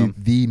wiggle room.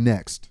 The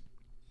next.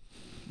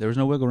 There was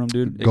no wiggle room,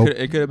 dude.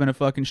 It could have been a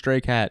fucking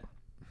stray cat.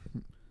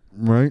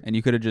 Right? And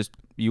you would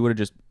have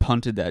just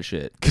punted that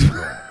shit.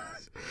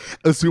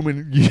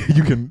 Assuming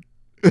you can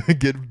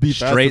get beat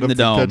straight in the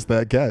dome. Catch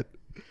that cat.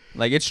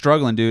 Like, it's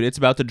struggling, dude. It's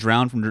about to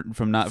drown from drinking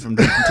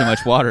too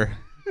much water.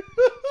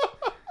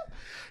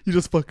 You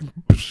just fucking...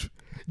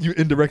 You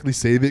indirectly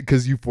save it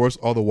because you force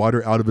all the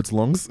water out of its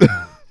lungs.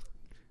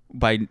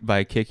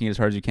 by kicking as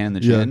hard as you can in the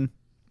chin.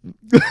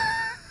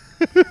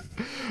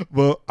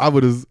 Well, I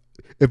would have...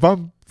 If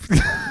I'm...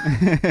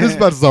 This is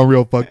about to sound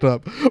real fucked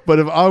up. But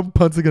if I'm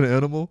punching an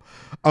animal,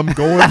 I'm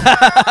going...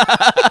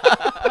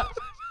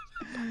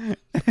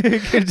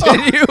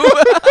 Continue.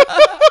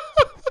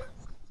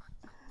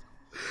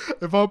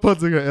 If I'm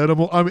punching an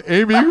animal, I'm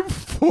aiming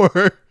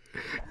for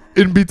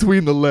in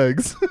between the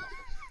legs.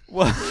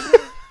 Well,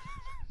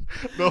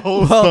 the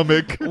whole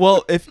stomach.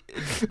 Well, if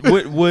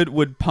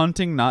would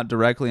punting not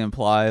directly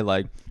imply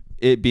like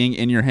it being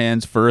in your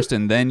hands first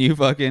and then you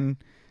fucking?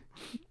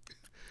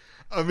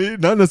 I mean,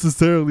 not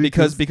necessarily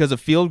because a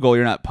field goal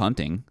you're not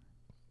punting.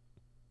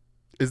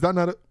 Is that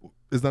not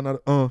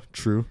a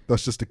true.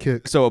 That's just a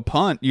kick. So a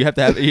punt, you have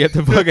to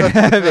fucking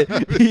have it.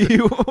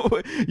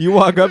 You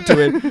walk up to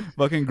it,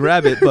 fucking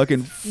grab it,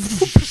 fucking.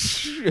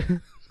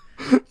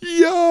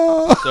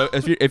 Yeah. So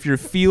if you're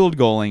field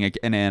goaling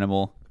an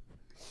animal,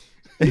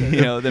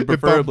 then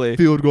preferably if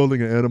I'm field goaling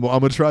an animal,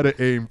 I'm gonna try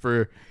to aim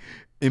for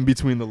in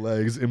between the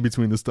legs, in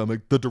between the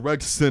stomach, the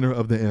direct center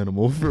of the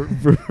animal for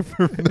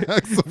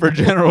maximum. For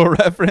general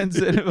reference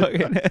and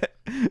fucking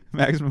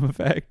maximum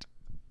effect.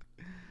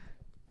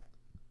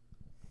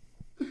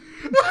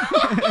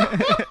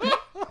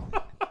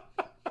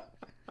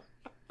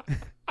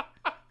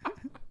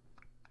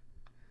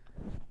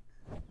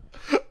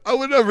 I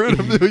would never in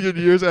a million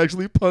years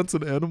actually punt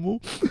an animal.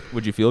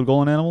 Would you field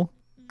goal an animal?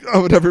 I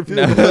would never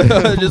field goal an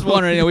animal. Just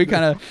wondering. We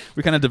kind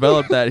of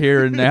developed that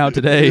here and now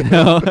today.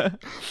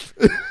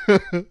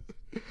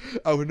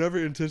 I would never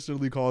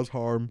intentionally cause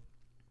harm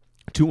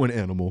to an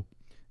animal.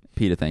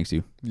 PETA thanks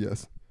you.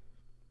 Yes.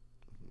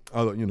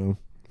 Although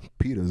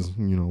PETA's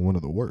one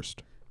of the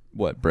worst.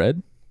 What,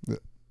 bread?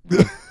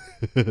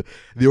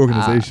 The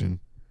organization.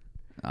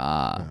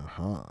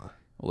 Well,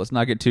 let's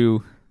not get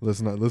too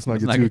Let's not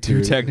get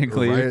too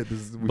technically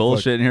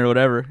bullshit in here or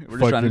whatever. We're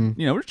just trying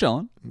to, we're just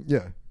chilling.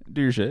 Yeah.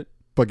 Do your shit.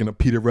 Fucking a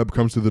PETA rep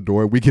comes to the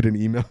door. We get an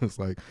email. It's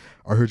like,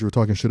 I heard you were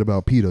talking shit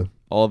about PETA.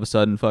 All of a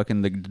sudden,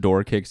 fucking the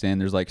door kicks in.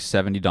 There's like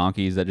 70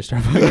 donkeys that just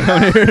start fucking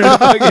coming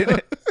here.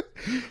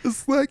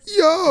 It's like,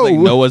 yo. Like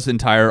Noah's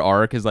entire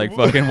ark is like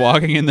fucking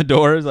walking in the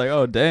door. It's like,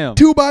 oh, damn.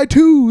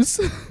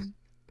 2x2s.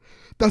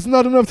 That's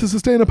not enough to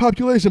sustain a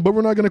population, but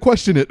we're not going to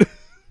question it.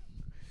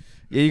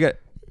 Yeah, you got...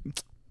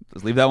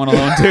 Let's leave that one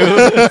alone, too.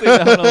 Let's leave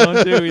that one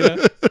alone,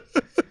 too,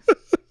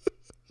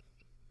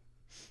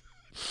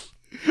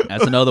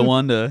 That's another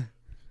one to...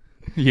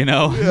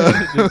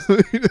 just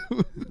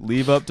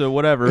leave up to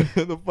whatever.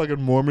 The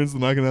fucking Mormons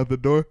knocking at the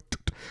door.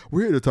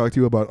 We're here to talk to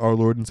you about our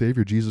Lord and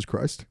Savior, Jesus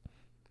Christ.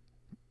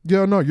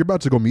 Yeah, no, you're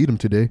about to go meet him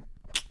today.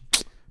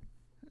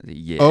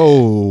 Yeah.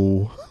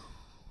 Oh.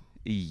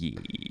 Yeah.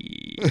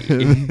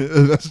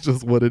 That's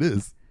just what it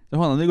is.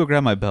 Hold on, let me go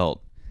grab my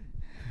belt.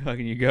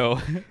 Fucking you go.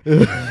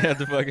 You have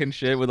to fucking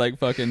shit with like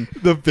fucking...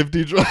 The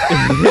 50 drive.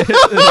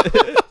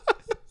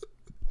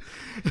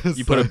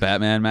 You put a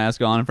Batman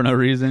mask on for no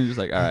reason. You're just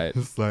like, all right,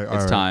 it's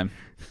time.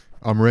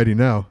 I'm ready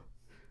now.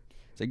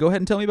 So go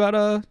ahead and tell me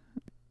about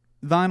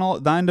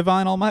thine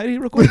divine almighty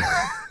real quick.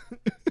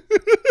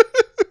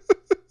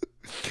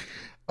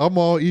 I'm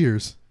all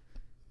ears.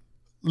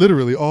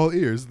 Literally all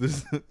ears.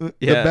 The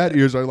bat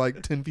ears are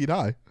like 10 feet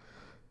high.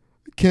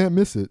 Can't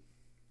miss it.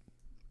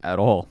 At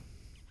all.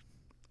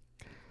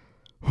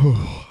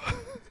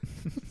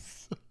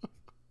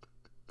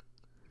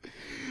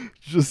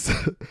 Just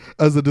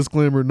as a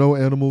disclaimer, no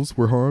animals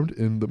were harmed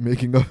in the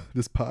making of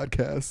this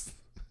podcast.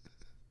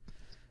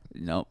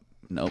 Nope.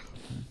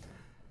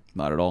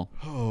 Not at all.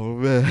 Oh,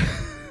 man.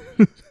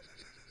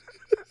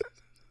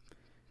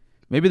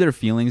 Maybe their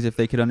feelings if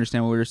they could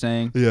understand what we were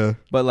saying. Yeah.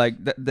 But like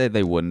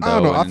they wouldn't. I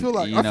don't know.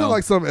 And, I feel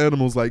like some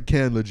animals like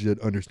can legit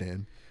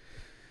understand.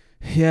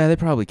 Yeah, they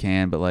probably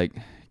can, but like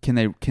can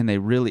they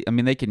really? I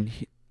mean, they can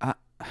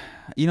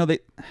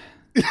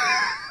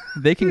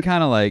they can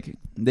kind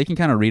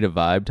of read a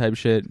vibe type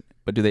shit,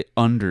 but do they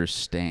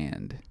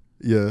understand?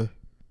 Yeah.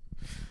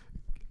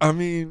 I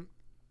mean,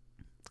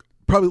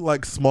 probably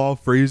like small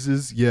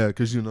phrases. Yeah,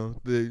 because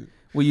they.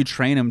 Well, you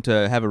train them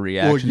to have a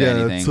reaction to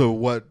anything. To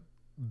what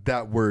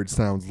that word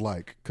sounds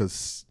like,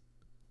 because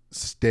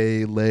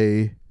stay,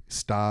 lay,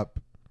 stop,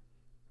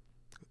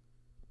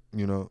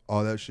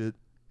 all that shit.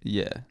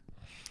 Yeah.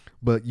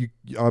 But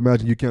I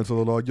imagine you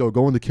cancel it all. Yo,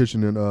 go in the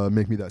kitchen and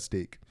make me that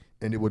steak,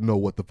 and it would know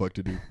what the fuck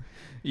to do.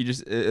 You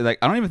just I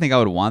don't even think I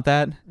would want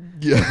that.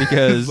 Yeah,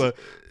 because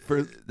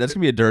that's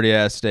gonna be a dirty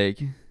ass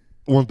steak.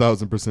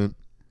 1000%.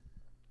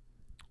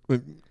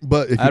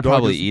 But if I'd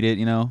probably eat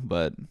it,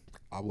 but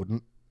I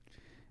wouldn't.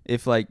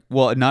 If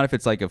not if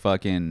it's like a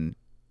fucking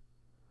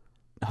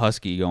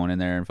husky going in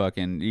there and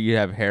fucking you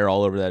have hair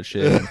all over that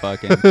shit and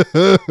fucking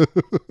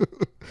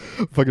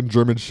fucking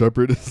German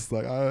Shepherd. It's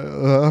like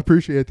I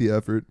appreciate the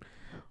effort.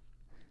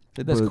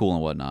 That's cool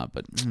and whatnot,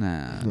 but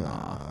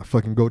nah.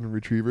 Fucking golden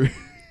retriever.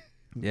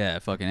 Yeah,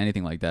 fucking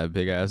anything like that,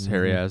 big ass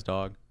hairy ass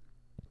dog.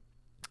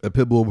 A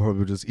pit bull will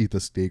probably just eat the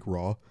steak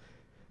raw.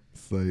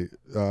 It's like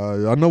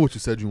I know what you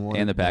said you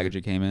wanted, and the package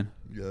it came in.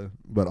 Yeah,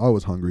 but I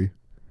was hungry.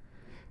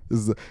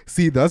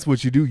 See, that's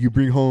what you do. You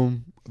bring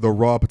home the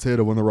raw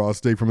potato and the raw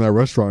steak from that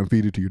restaurant and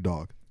feed it to your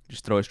dog.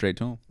 Just throw it straight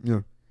to him.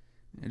 Yeah,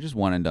 it's just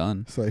one and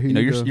done. So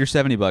you're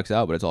 $70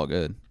 out, but it's all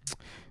good.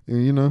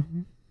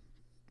 And,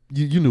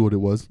 you knew what it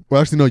was.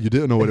 Well, actually, no, you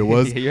didn't know what it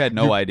was. You had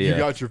no idea. You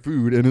got your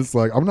food, and it's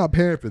like, I'm not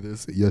paying for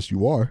this. Yes,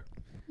 you are.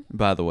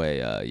 By the way,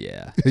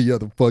 yeah. Yeah,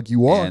 the fuck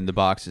you are. And the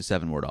box is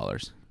 $7 more.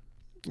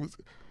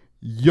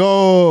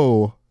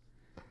 Yo.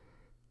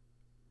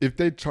 If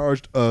they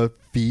charged a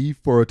fee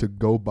for a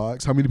to-go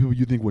box, how many people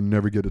you think would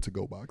never get a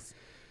to-go box?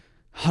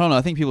 I don't know.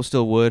 I think people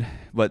still would,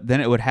 but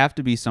then it would have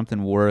to be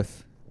something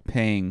worth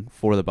paying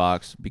for the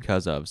box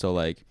because of. So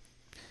like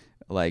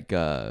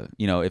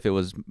if it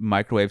was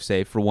microwave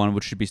safe for one,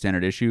 which should be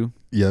standard issue.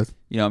 Yes.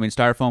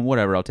 Styrofoam,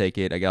 whatever, I'll take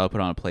it. I'll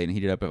put it on a plate and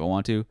heat it up if I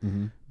want to.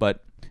 Mm-hmm.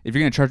 But if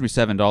you're going to charge me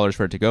 $7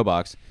 for a to-go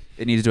box,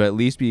 it needs to at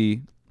least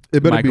be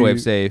microwave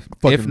safe,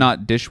 if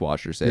not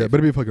dishwasher safe. Yeah, it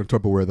better be fucking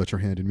Tupperware that you're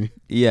handing me.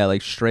 Yeah,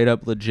 like straight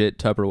up legit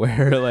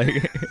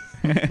Tupperware.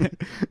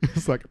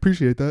 It's like,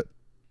 appreciate that.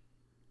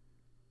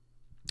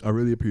 I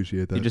really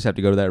appreciate that. You just have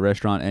to go to that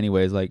restaurant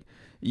anyways. Like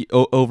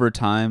over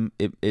time,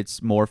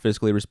 it's more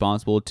fiscally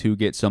responsible to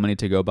get so many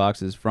to-go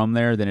boxes from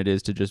there than it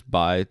is to just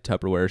buy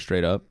Tupperware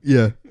straight up.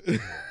 Yeah.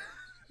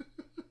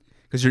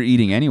 Because you're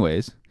eating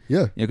anyways.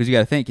 Yeah. Because you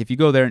got to think, if you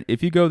go there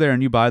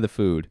and you buy the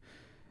food,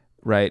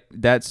 right?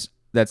 That's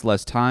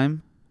less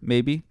time,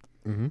 maybe.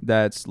 Mm-hmm.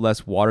 That's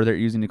less water they're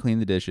using to clean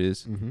the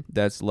dishes. Mm-hmm.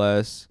 That's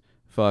less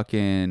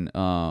fucking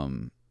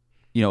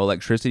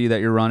electricity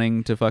that you're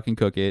running to fucking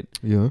cook it.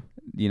 Yeah.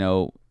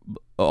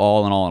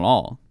 All in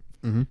all.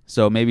 Mm-hmm.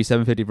 So maybe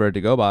 $7.50 for a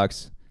to-go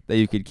box that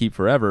you could keep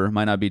forever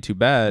might not be too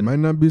bad. It might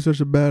not be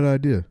such a bad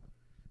idea.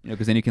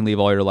 Because then you can leave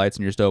all your lights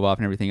and your stove off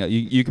and everything.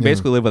 You can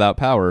basically live without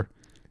power.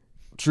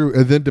 True,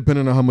 and then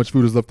depending on how much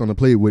food is left on the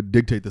plate would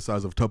dictate the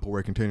size of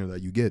Tupperware container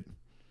that you get.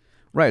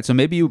 Right. So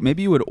maybe you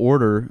would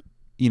order,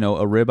 a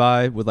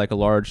ribeye with like a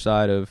large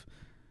side of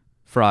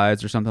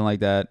fries or something like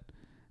that,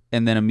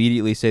 and then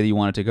immediately say that you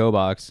want a to-go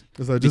box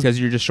because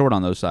you're just short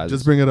on those sizes.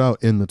 Just bring it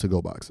out in the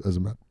to-go box. As a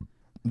matter.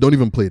 Don't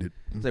even plate it.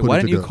 It's like, why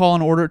didn't you call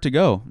and order it to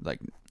go? Like,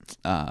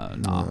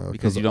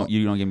 because you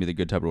don't give me the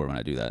good Tupperware when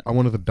I do that. I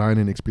wanted the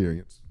dine-in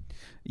experience.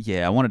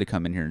 Yeah, I wanted to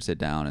come in here and sit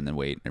down and then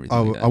wait and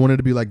everything. I wanted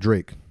to be like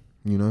Drake,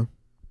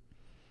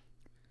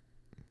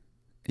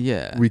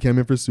 Yeah. We came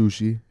in for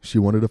sushi. She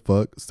wanted to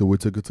fuck, so we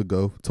took it to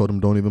go. Told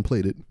him don't even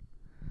plate it.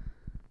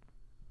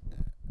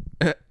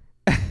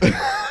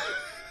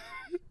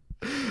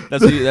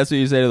 That's what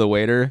you say to the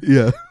waiter?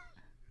 Yeah.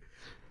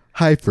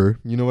 Hyper.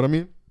 You know what I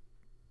mean?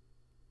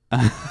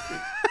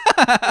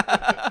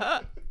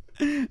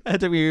 That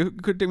took me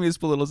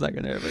just a little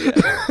second there, but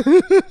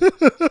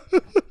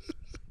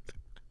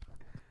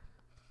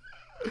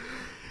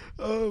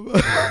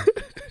yeah.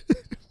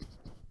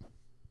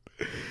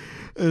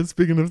 And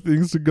speaking of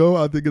things to go,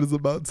 I think it is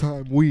about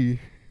time we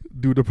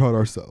do depart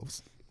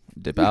ourselves.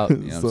 Dip out, you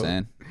know what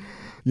I'm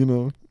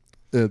saying?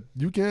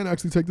 You can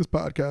actually take this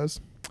podcast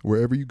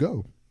wherever you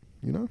go.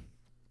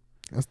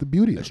 That's the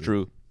beauty of it. That's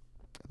true.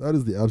 That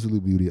is the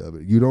absolute beauty of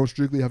it. You don't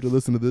strictly have to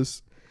listen to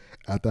this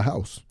at the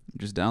house.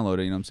 Just download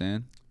it, you know what I'm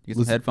saying? Get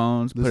some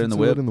headphones, put it in the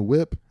whip. Listen to it in the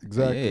whip,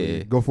 exactly.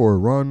 Yeah. Go for a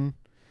run.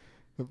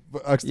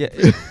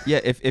 Yeah,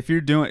 if you're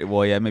doing,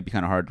 well, yeah, it may be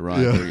kind of hard to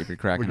run if you're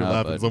cracking when you're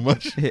up. laughing so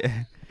much.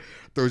 Yeah.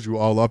 Throws you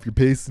all off your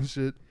pace and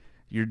shit.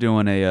 You're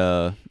doing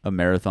a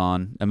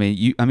marathon. I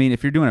mean,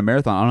 if you're doing a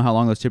marathon, I don't know how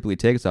long those typically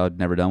take, so I've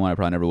never done one. I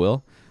probably never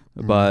will.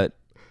 But,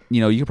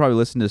 you could probably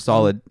listen to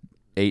solid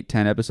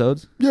 8-10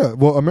 episodes. Yeah,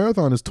 well, a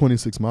marathon is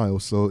 26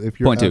 miles. So if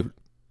you're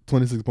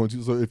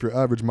 26.2. So if your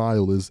average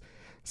mile is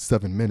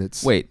 7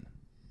 minutes. Wait.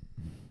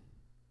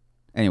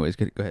 Anyways,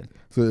 go ahead.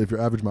 So if your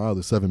average mile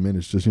is 7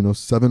 minutes,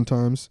 just 7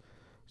 times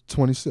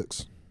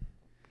 26.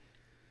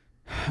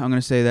 I'm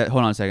gonna say that.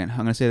 Hold on a second. I'm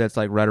gonna say that's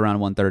like right around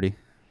 130.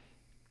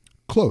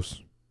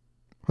 Close.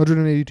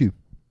 182.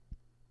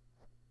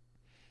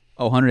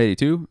 Oh,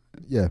 182?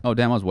 Yeah. Oh,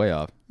 damn, I was way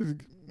off.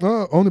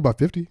 Only by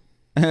 50.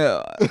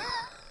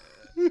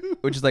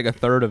 Which is like a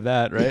third of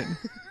that, right?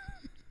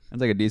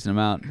 That's like a decent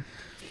amount.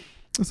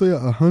 So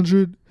yeah,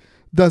 100.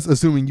 That's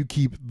assuming you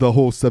keep the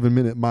whole 7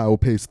 minute mile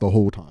pace the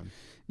whole time.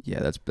 Yeah,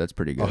 that's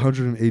pretty good.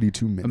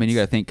 182 minutes. I mean, you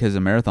got to think because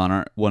a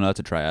marathon that's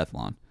a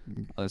triathlon.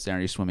 Let's say,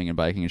 aren't you swimming and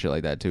biking and shit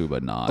like that too?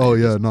 But nah. Oh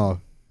yeah, nah.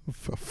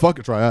 Fuck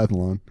a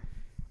triathlon.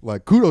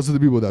 Like, kudos to the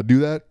people that do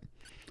that.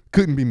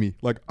 Couldn't be me.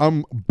 Like,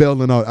 I'm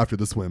bailing out after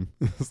the swim.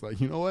 It's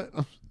like, you know what?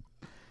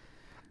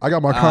 I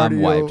got my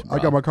cardio. Wiped, I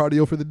got my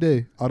cardio for the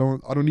day. I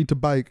don't need to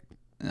bike.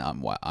 No,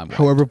 I'm wiped.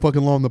 However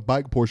fucking long the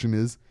bike portion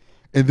is,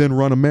 and then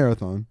run a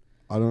marathon.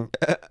 I don't.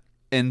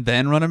 And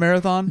then run a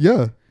marathon?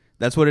 Yeah.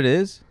 That's what it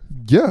is?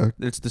 Yeah.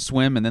 It's the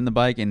swim and then the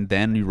bike and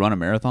then you run a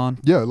marathon?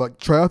 Yeah, like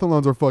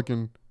triathlons are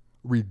fucking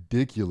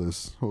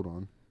ridiculous. Hold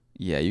on.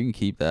 Yeah, you can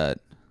keep that.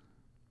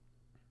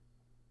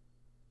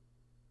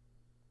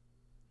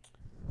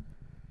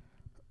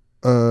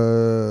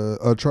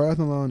 A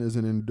triathlon is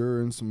an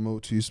endurance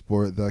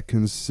multi-sport that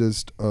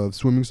consists of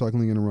swimming,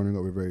 cycling, and running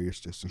over various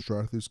distances.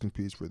 Triathletes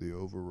compete for the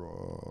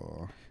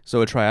overall.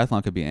 So a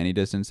triathlon could be any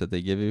distance that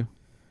they give you?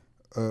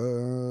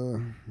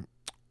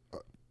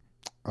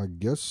 I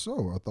guess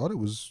so. I thought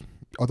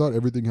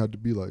everything had to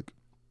be like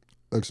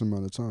X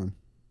amount of time.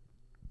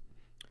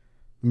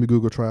 Let me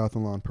Google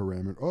triathlon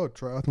parameter. Oh,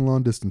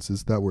 triathlon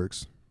distances. That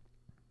works.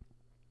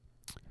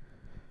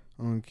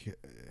 Okay.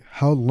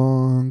 How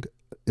long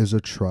is a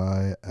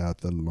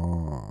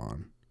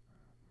triathlon?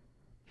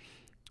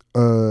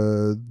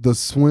 The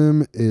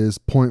swim is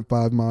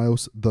 0.5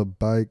 miles. The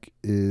bike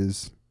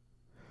is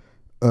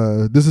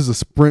this is a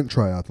sprint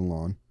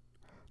triathlon.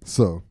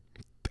 So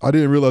I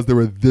didn't realize there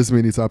were this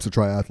many types of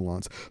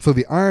triathlons. So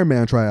the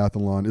Ironman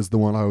triathlon is the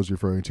one I was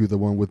referring to, the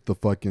one with the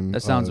fucking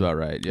that sounds about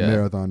right. Yeah,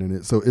 marathon in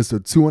it. So it's a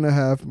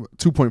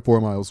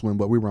 2.4 mile swim,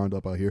 but we round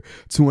up out here.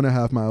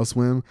 2.5 mile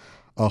swim,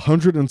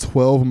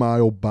 112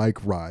 mile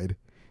bike ride,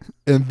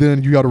 and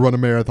then you got to run a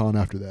marathon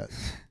after that.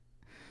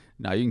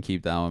 No, you can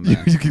keep that one,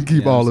 man. You can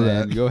keep all of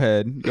that. Go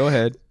ahead.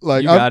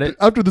 Like, you got it.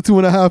 After the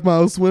 2.5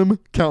 mile swim,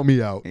 count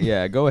me out.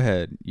 Yeah, go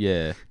ahead.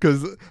 Yeah.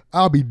 Because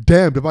I'll be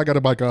damned if I got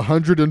to bike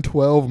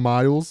 112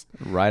 miles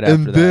right after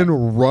and that. then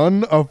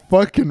run a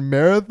fucking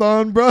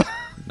marathon, bro.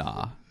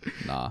 Nah.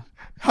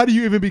 How do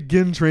you even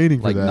begin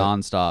training like for that?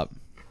 nonstop.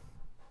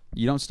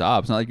 You don't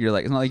stop. It's not like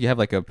you have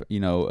like a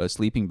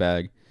sleeping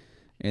bag.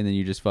 And then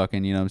you just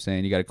fucking, you know what I'm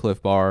saying? You got a Cliff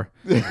Bar,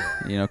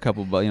 a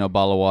couple,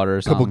 bottle of water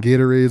or something. Couple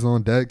Gatorades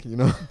on deck,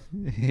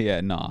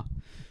 Yeah, nah.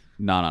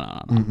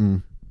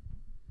 Mm-mm.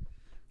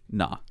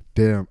 Nah.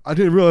 Damn. I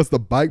didn't realize the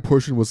bike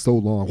portion was so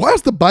long. Why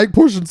is the bike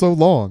portion so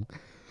long?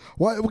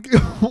 Why?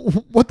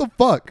 What the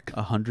fuck?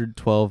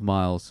 112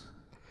 miles.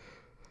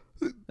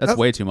 That's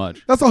way too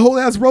much. That's a whole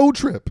ass road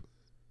trip.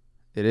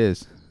 It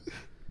is.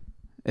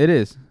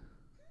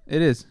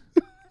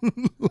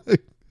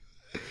 Like,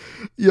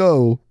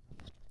 yo.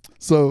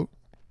 So,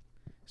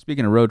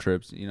 speaking of road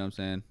trips, you know what I'm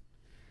saying?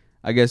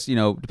 I guess,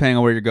 depending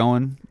on where you're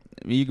going,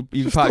 you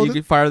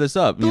could fire this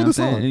up. You know what I'm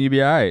saying? And you'll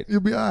be all right.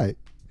 You'll be all right.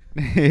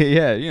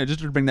 Yeah,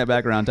 just to bring that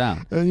back around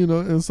town.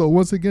 And so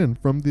once again,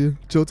 from the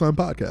Chill Time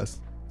Podcast,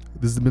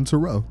 this has been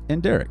Terrell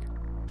and Derek.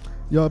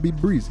 Y'all be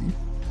breezy.